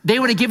 they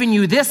would have given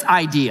you this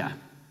idea.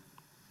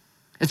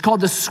 It's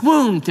called the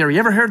swoon theory. You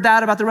ever heard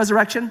that about the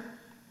resurrection?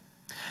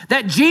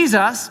 That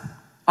Jesus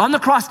on the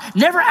cross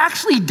never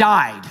actually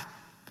died.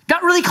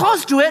 Got really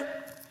close to it.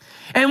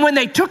 And when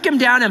they took him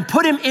down and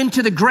put him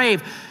into the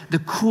grave, the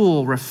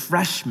cool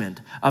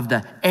refreshment of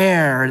the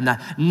air and the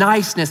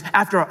niceness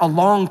after a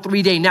long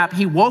 3-day nap,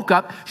 he woke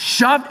up,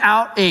 shoved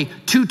out a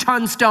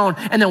 2-ton stone,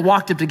 and then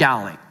walked up to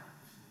Galilee.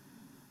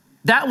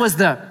 That was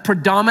the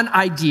predominant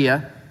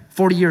idea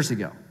 40 years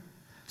ago.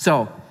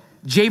 So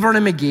J.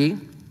 Vernon McGee,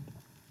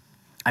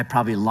 I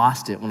probably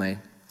lost it when I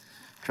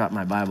dropped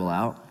my Bible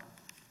out.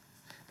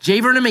 J.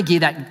 Vernon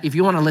McGee, that if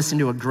you want to listen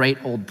to a great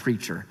old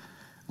preacher,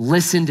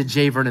 listen to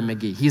J. Vernon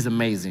McGee. He's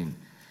amazing.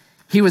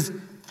 He was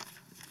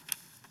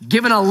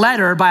given a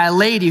letter by a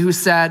lady who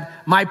said,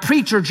 my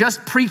preacher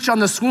just preached on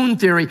the swoon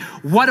theory.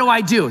 What do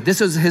I do? This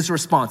was his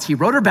response. He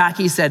wrote her back.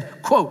 He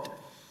said, quote,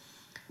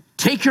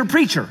 take your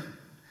preacher,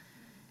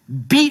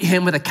 beat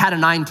him with a cat of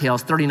nine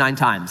tails 39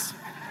 times.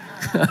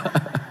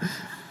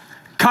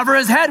 Cover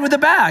his head with a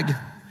bag.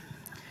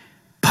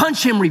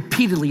 Punch him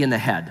repeatedly in the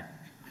head.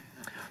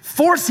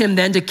 Force him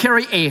then to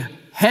carry a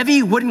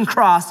heavy wooden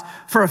cross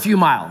for a few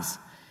miles.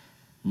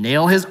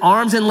 Nail his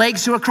arms and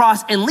legs to a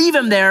cross and leave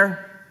him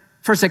there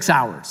for 6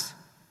 hours.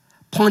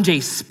 Plunge a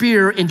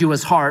spear into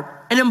his heart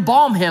and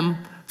embalm him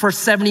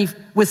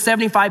with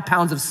 75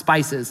 pounds of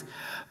spices.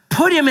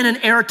 Put him in an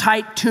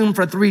airtight tomb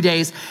for 3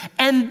 days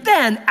and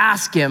then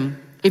ask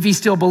him if he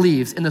still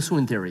believes in the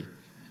swoon theory.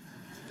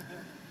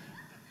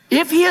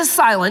 If he is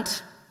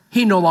silent,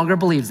 he no longer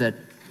believes it.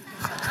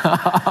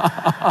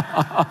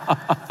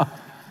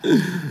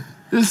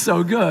 This is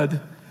so good.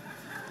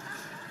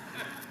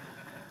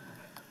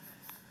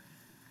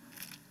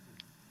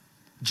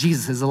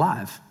 Jesus is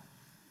alive.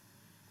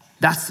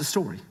 That's the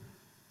story.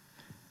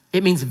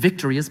 It means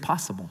victory is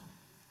possible.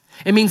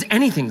 It means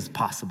anything is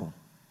possible.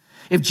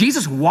 If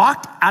Jesus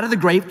walked out of the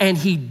grave, and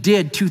he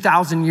did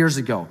 2,000 years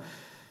ago,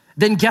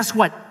 then guess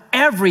what?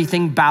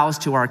 Everything bows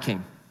to our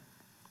King.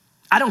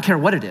 I don't care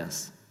what it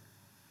is.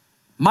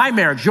 My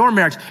marriage, your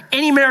marriage,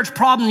 any marriage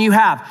problem you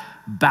have,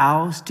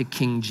 bows to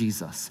King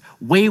Jesus.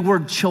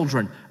 Wayward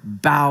children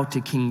bow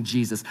to King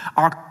Jesus.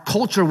 Our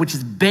culture, which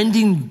is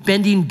bending,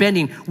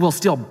 will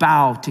still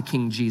bow to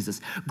King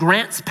Jesus.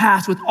 Grants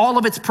Pass with all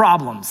of its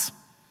problems.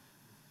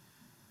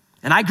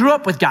 And I grew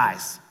up with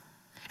guys,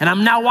 and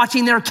I'm now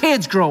watching their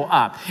kids grow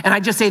up. And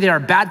I just say they are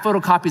bad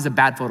photocopies of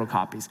bad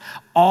photocopies.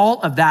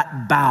 All of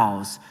that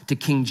bows to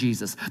King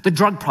Jesus. The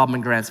drug problem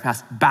in Grants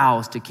Pass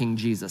bows to King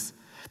Jesus.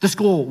 The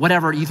school,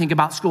 whatever you think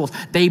about schools,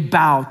 they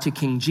bow to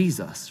King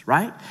Jesus,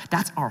 right?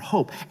 That's our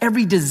hope.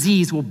 Every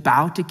disease will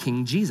bow to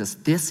King Jesus.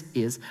 This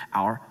is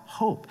our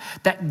hope.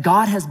 That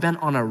God has been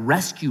on a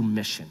rescue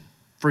mission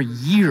for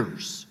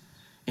years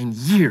and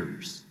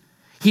years.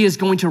 He is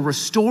going to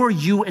restore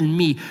you and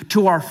me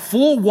to our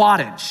full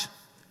wattage,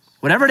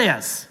 whatever it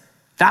is,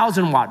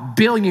 1,000 watt,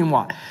 billion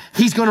watt.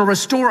 He's going to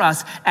restore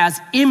us as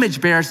image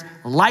bearers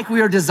like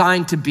we are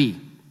designed to be.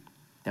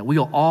 That we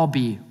will all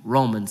be,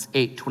 Romans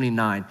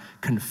 8:29,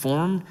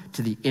 conformed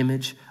to the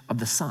image of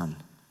the Son.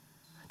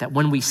 That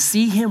when we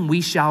see him, we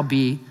shall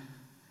be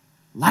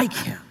like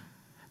him.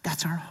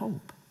 That's our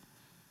hope.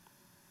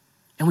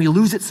 And we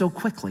lose it so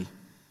quickly.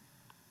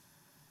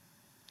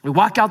 We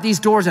walk out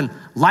these doors and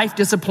life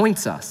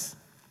disappoints us.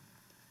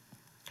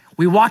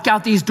 We walk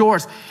out these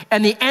doors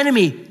and the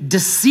enemy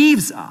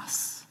deceives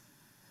us.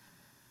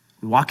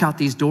 We walk out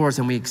these doors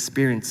and we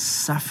experience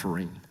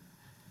suffering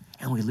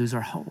and we lose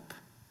our hope.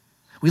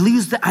 We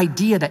lose the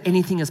idea that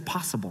anything is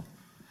possible.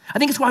 I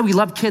think it's why we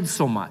love kids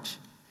so much.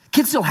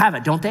 Kids still have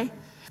it, don't they?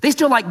 They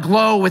still like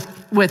glow with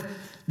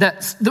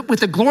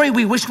the glory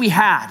we wish we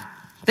had.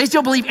 They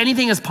still believe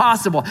anything is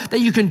possible,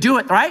 that you can do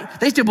it, right?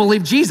 They still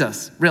believe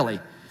Jesus, really.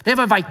 They have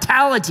a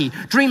vitality.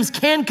 Dreams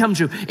can come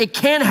true. It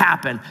can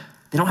happen.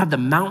 They don't have the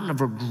mountain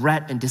of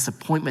regret and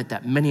disappointment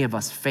that many of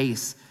us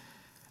face,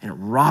 and it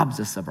robs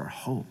us of our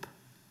hope.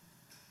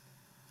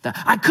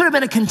 I could have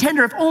been a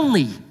contender if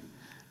only,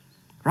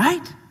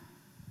 right?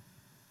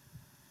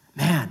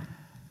 Man,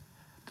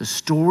 the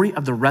story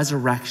of the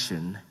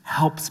resurrection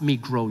helps me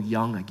grow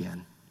young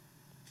again.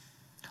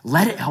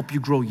 Let it help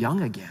you grow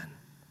young again.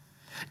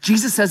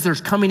 Jesus says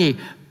there's coming a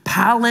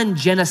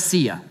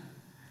palingenesia,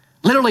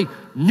 literally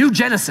new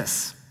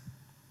Genesis,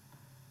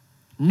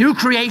 new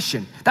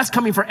creation. That's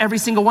coming for every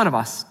single one of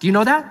us. Do you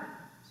know that?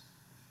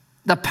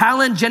 The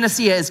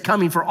palingenesia is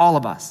coming for all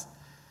of us.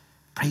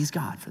 Praise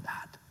God for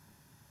that.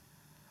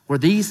 Where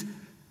these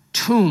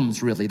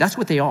tombs, really, that's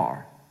what they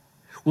are,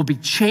 will be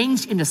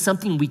changed into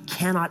something we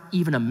cannot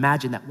even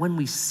imagine, that when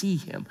we see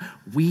him,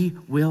 we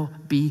will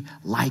be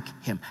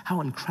like him.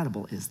 How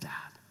incredible is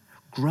that?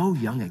 Grow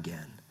young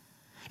again.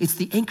 It's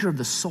the anchor of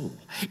the soul.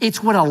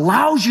 It's what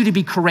allows you to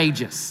be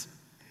courageous.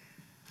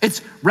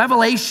 It's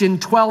Revelation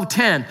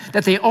 12:10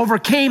 that they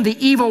overcame the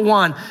evil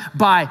one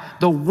by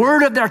the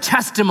word of their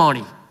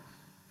testimony.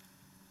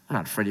 I'm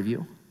not afraid of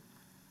you.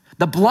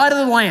 The blood of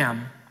the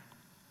Lamb,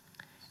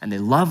 and they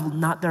loved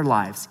not their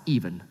lives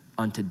even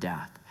unto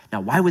death.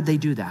 Now, why would they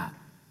do that?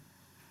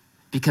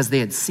 Because they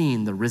had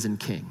seen the risen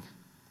King.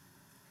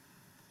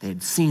 They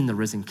had seen the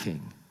risen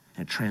King,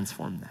 and it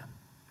transformed them.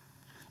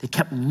 They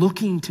kept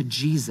looking to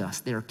Jesus,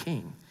 their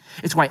King.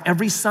 It's why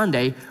every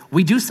Sunday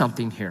we do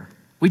something here.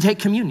 We take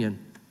communion.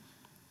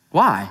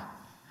 Why?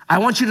 I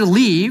want you to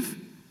leave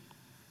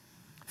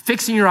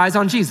fixing your eyes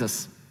on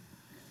Jesus.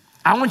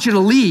 I want you to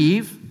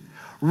leave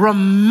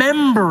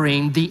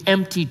remembering the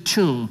empty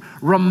tomb,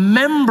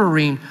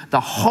 remembering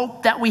the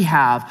hope that we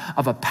have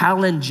of a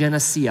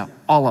palingenesia,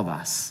 all of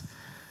us.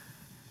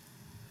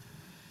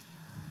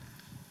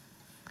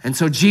 And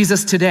so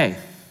Jesus today,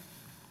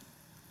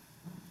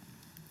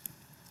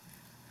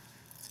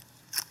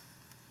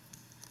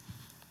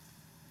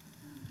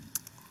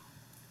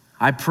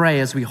 I pray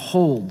as we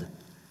hold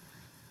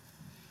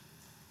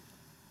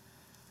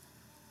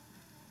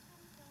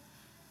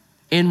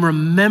in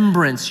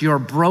remembrance your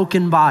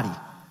broken body,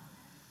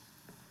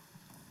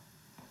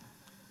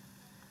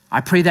 I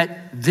pray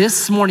that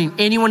this morning,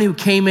 anyone who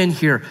came in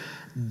here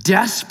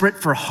desperate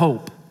for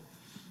hope,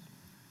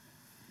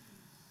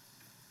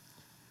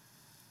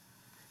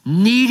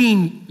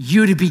 needing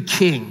you to be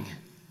king,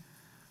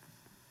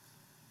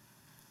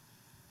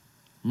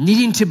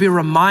 needing to be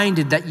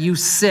reminded that you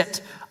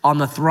sit on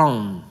the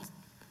throne,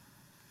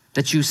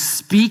 that you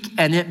speak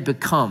and it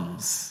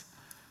becomes.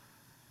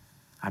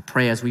 I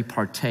pray as we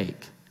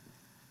partake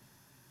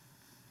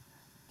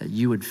that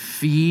you would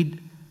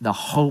feed the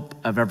hope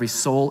of every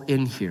soul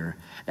in here,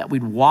 that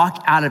we'd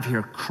walk out of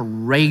here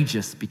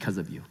courageous because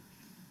of you.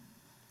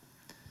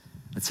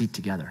 Let's eat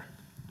together.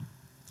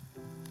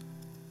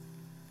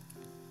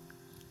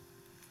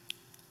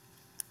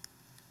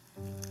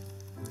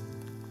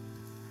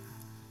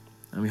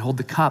 And we hold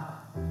the cup.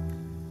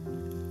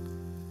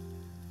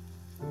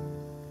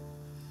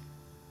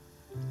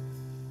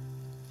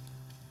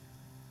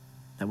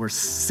 That where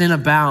sin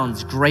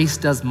abounds, grace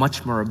does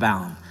much more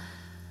abound.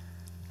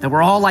 That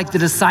we're all like the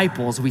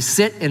disciples. We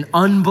sit in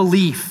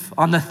unbelief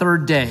on the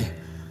third day.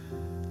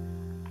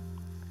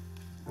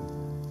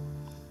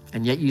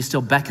 And yet you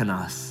still beckon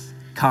us,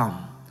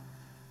 come,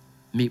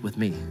 meet with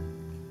me.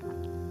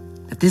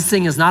 That this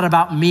thing is not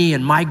about me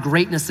and my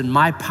greatness and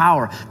my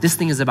power. This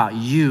thing is about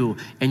you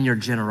and your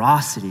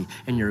generosity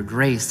and your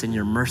grace and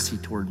your mercy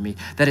toward me.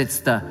 That it's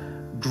the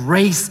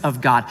grace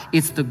of God,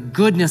 it's the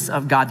goodness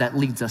of God that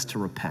leads us to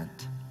repent.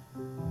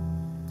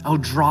 Oh,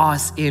 draw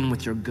us in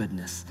with your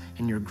goodness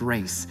and your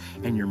grace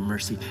and your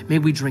mercy. May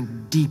we drink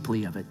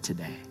deeply of it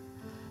today.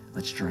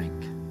 Let's drink.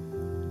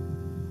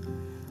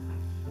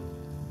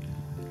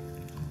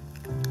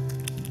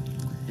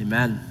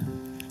 Amen.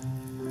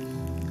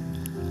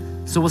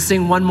 So we'll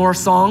sing one more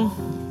song.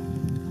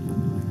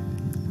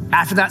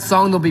 After that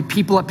song, there'll be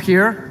people up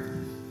here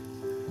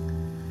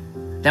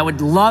that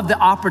would love the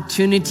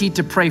opportunity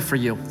to pray for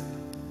you.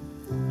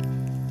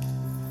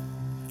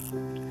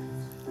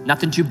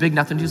 Nothing too big,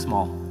 nothing too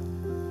small.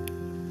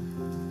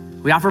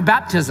 We offer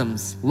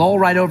baptisms. Lowell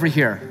right over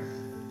here.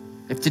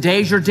 If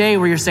today's your day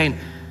where you're saying,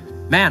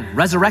 man,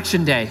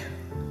 resurrection day,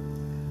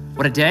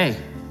 what a day.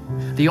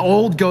 The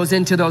old goes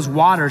into those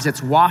waters,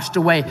 it's washed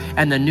away,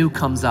 and the new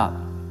comes up.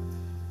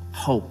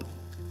 Hope,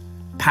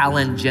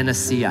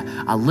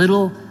 palingenesia, a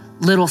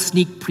little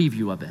sneak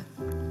preview of it.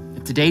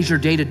 If today's your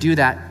day to do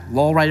that,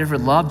 Lowell right over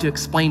would love to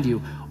explain to you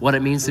what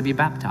it means to be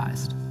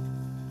baptized.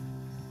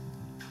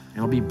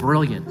 It'll be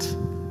brilliant.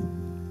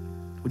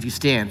 Would you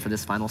stand for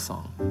this final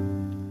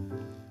song?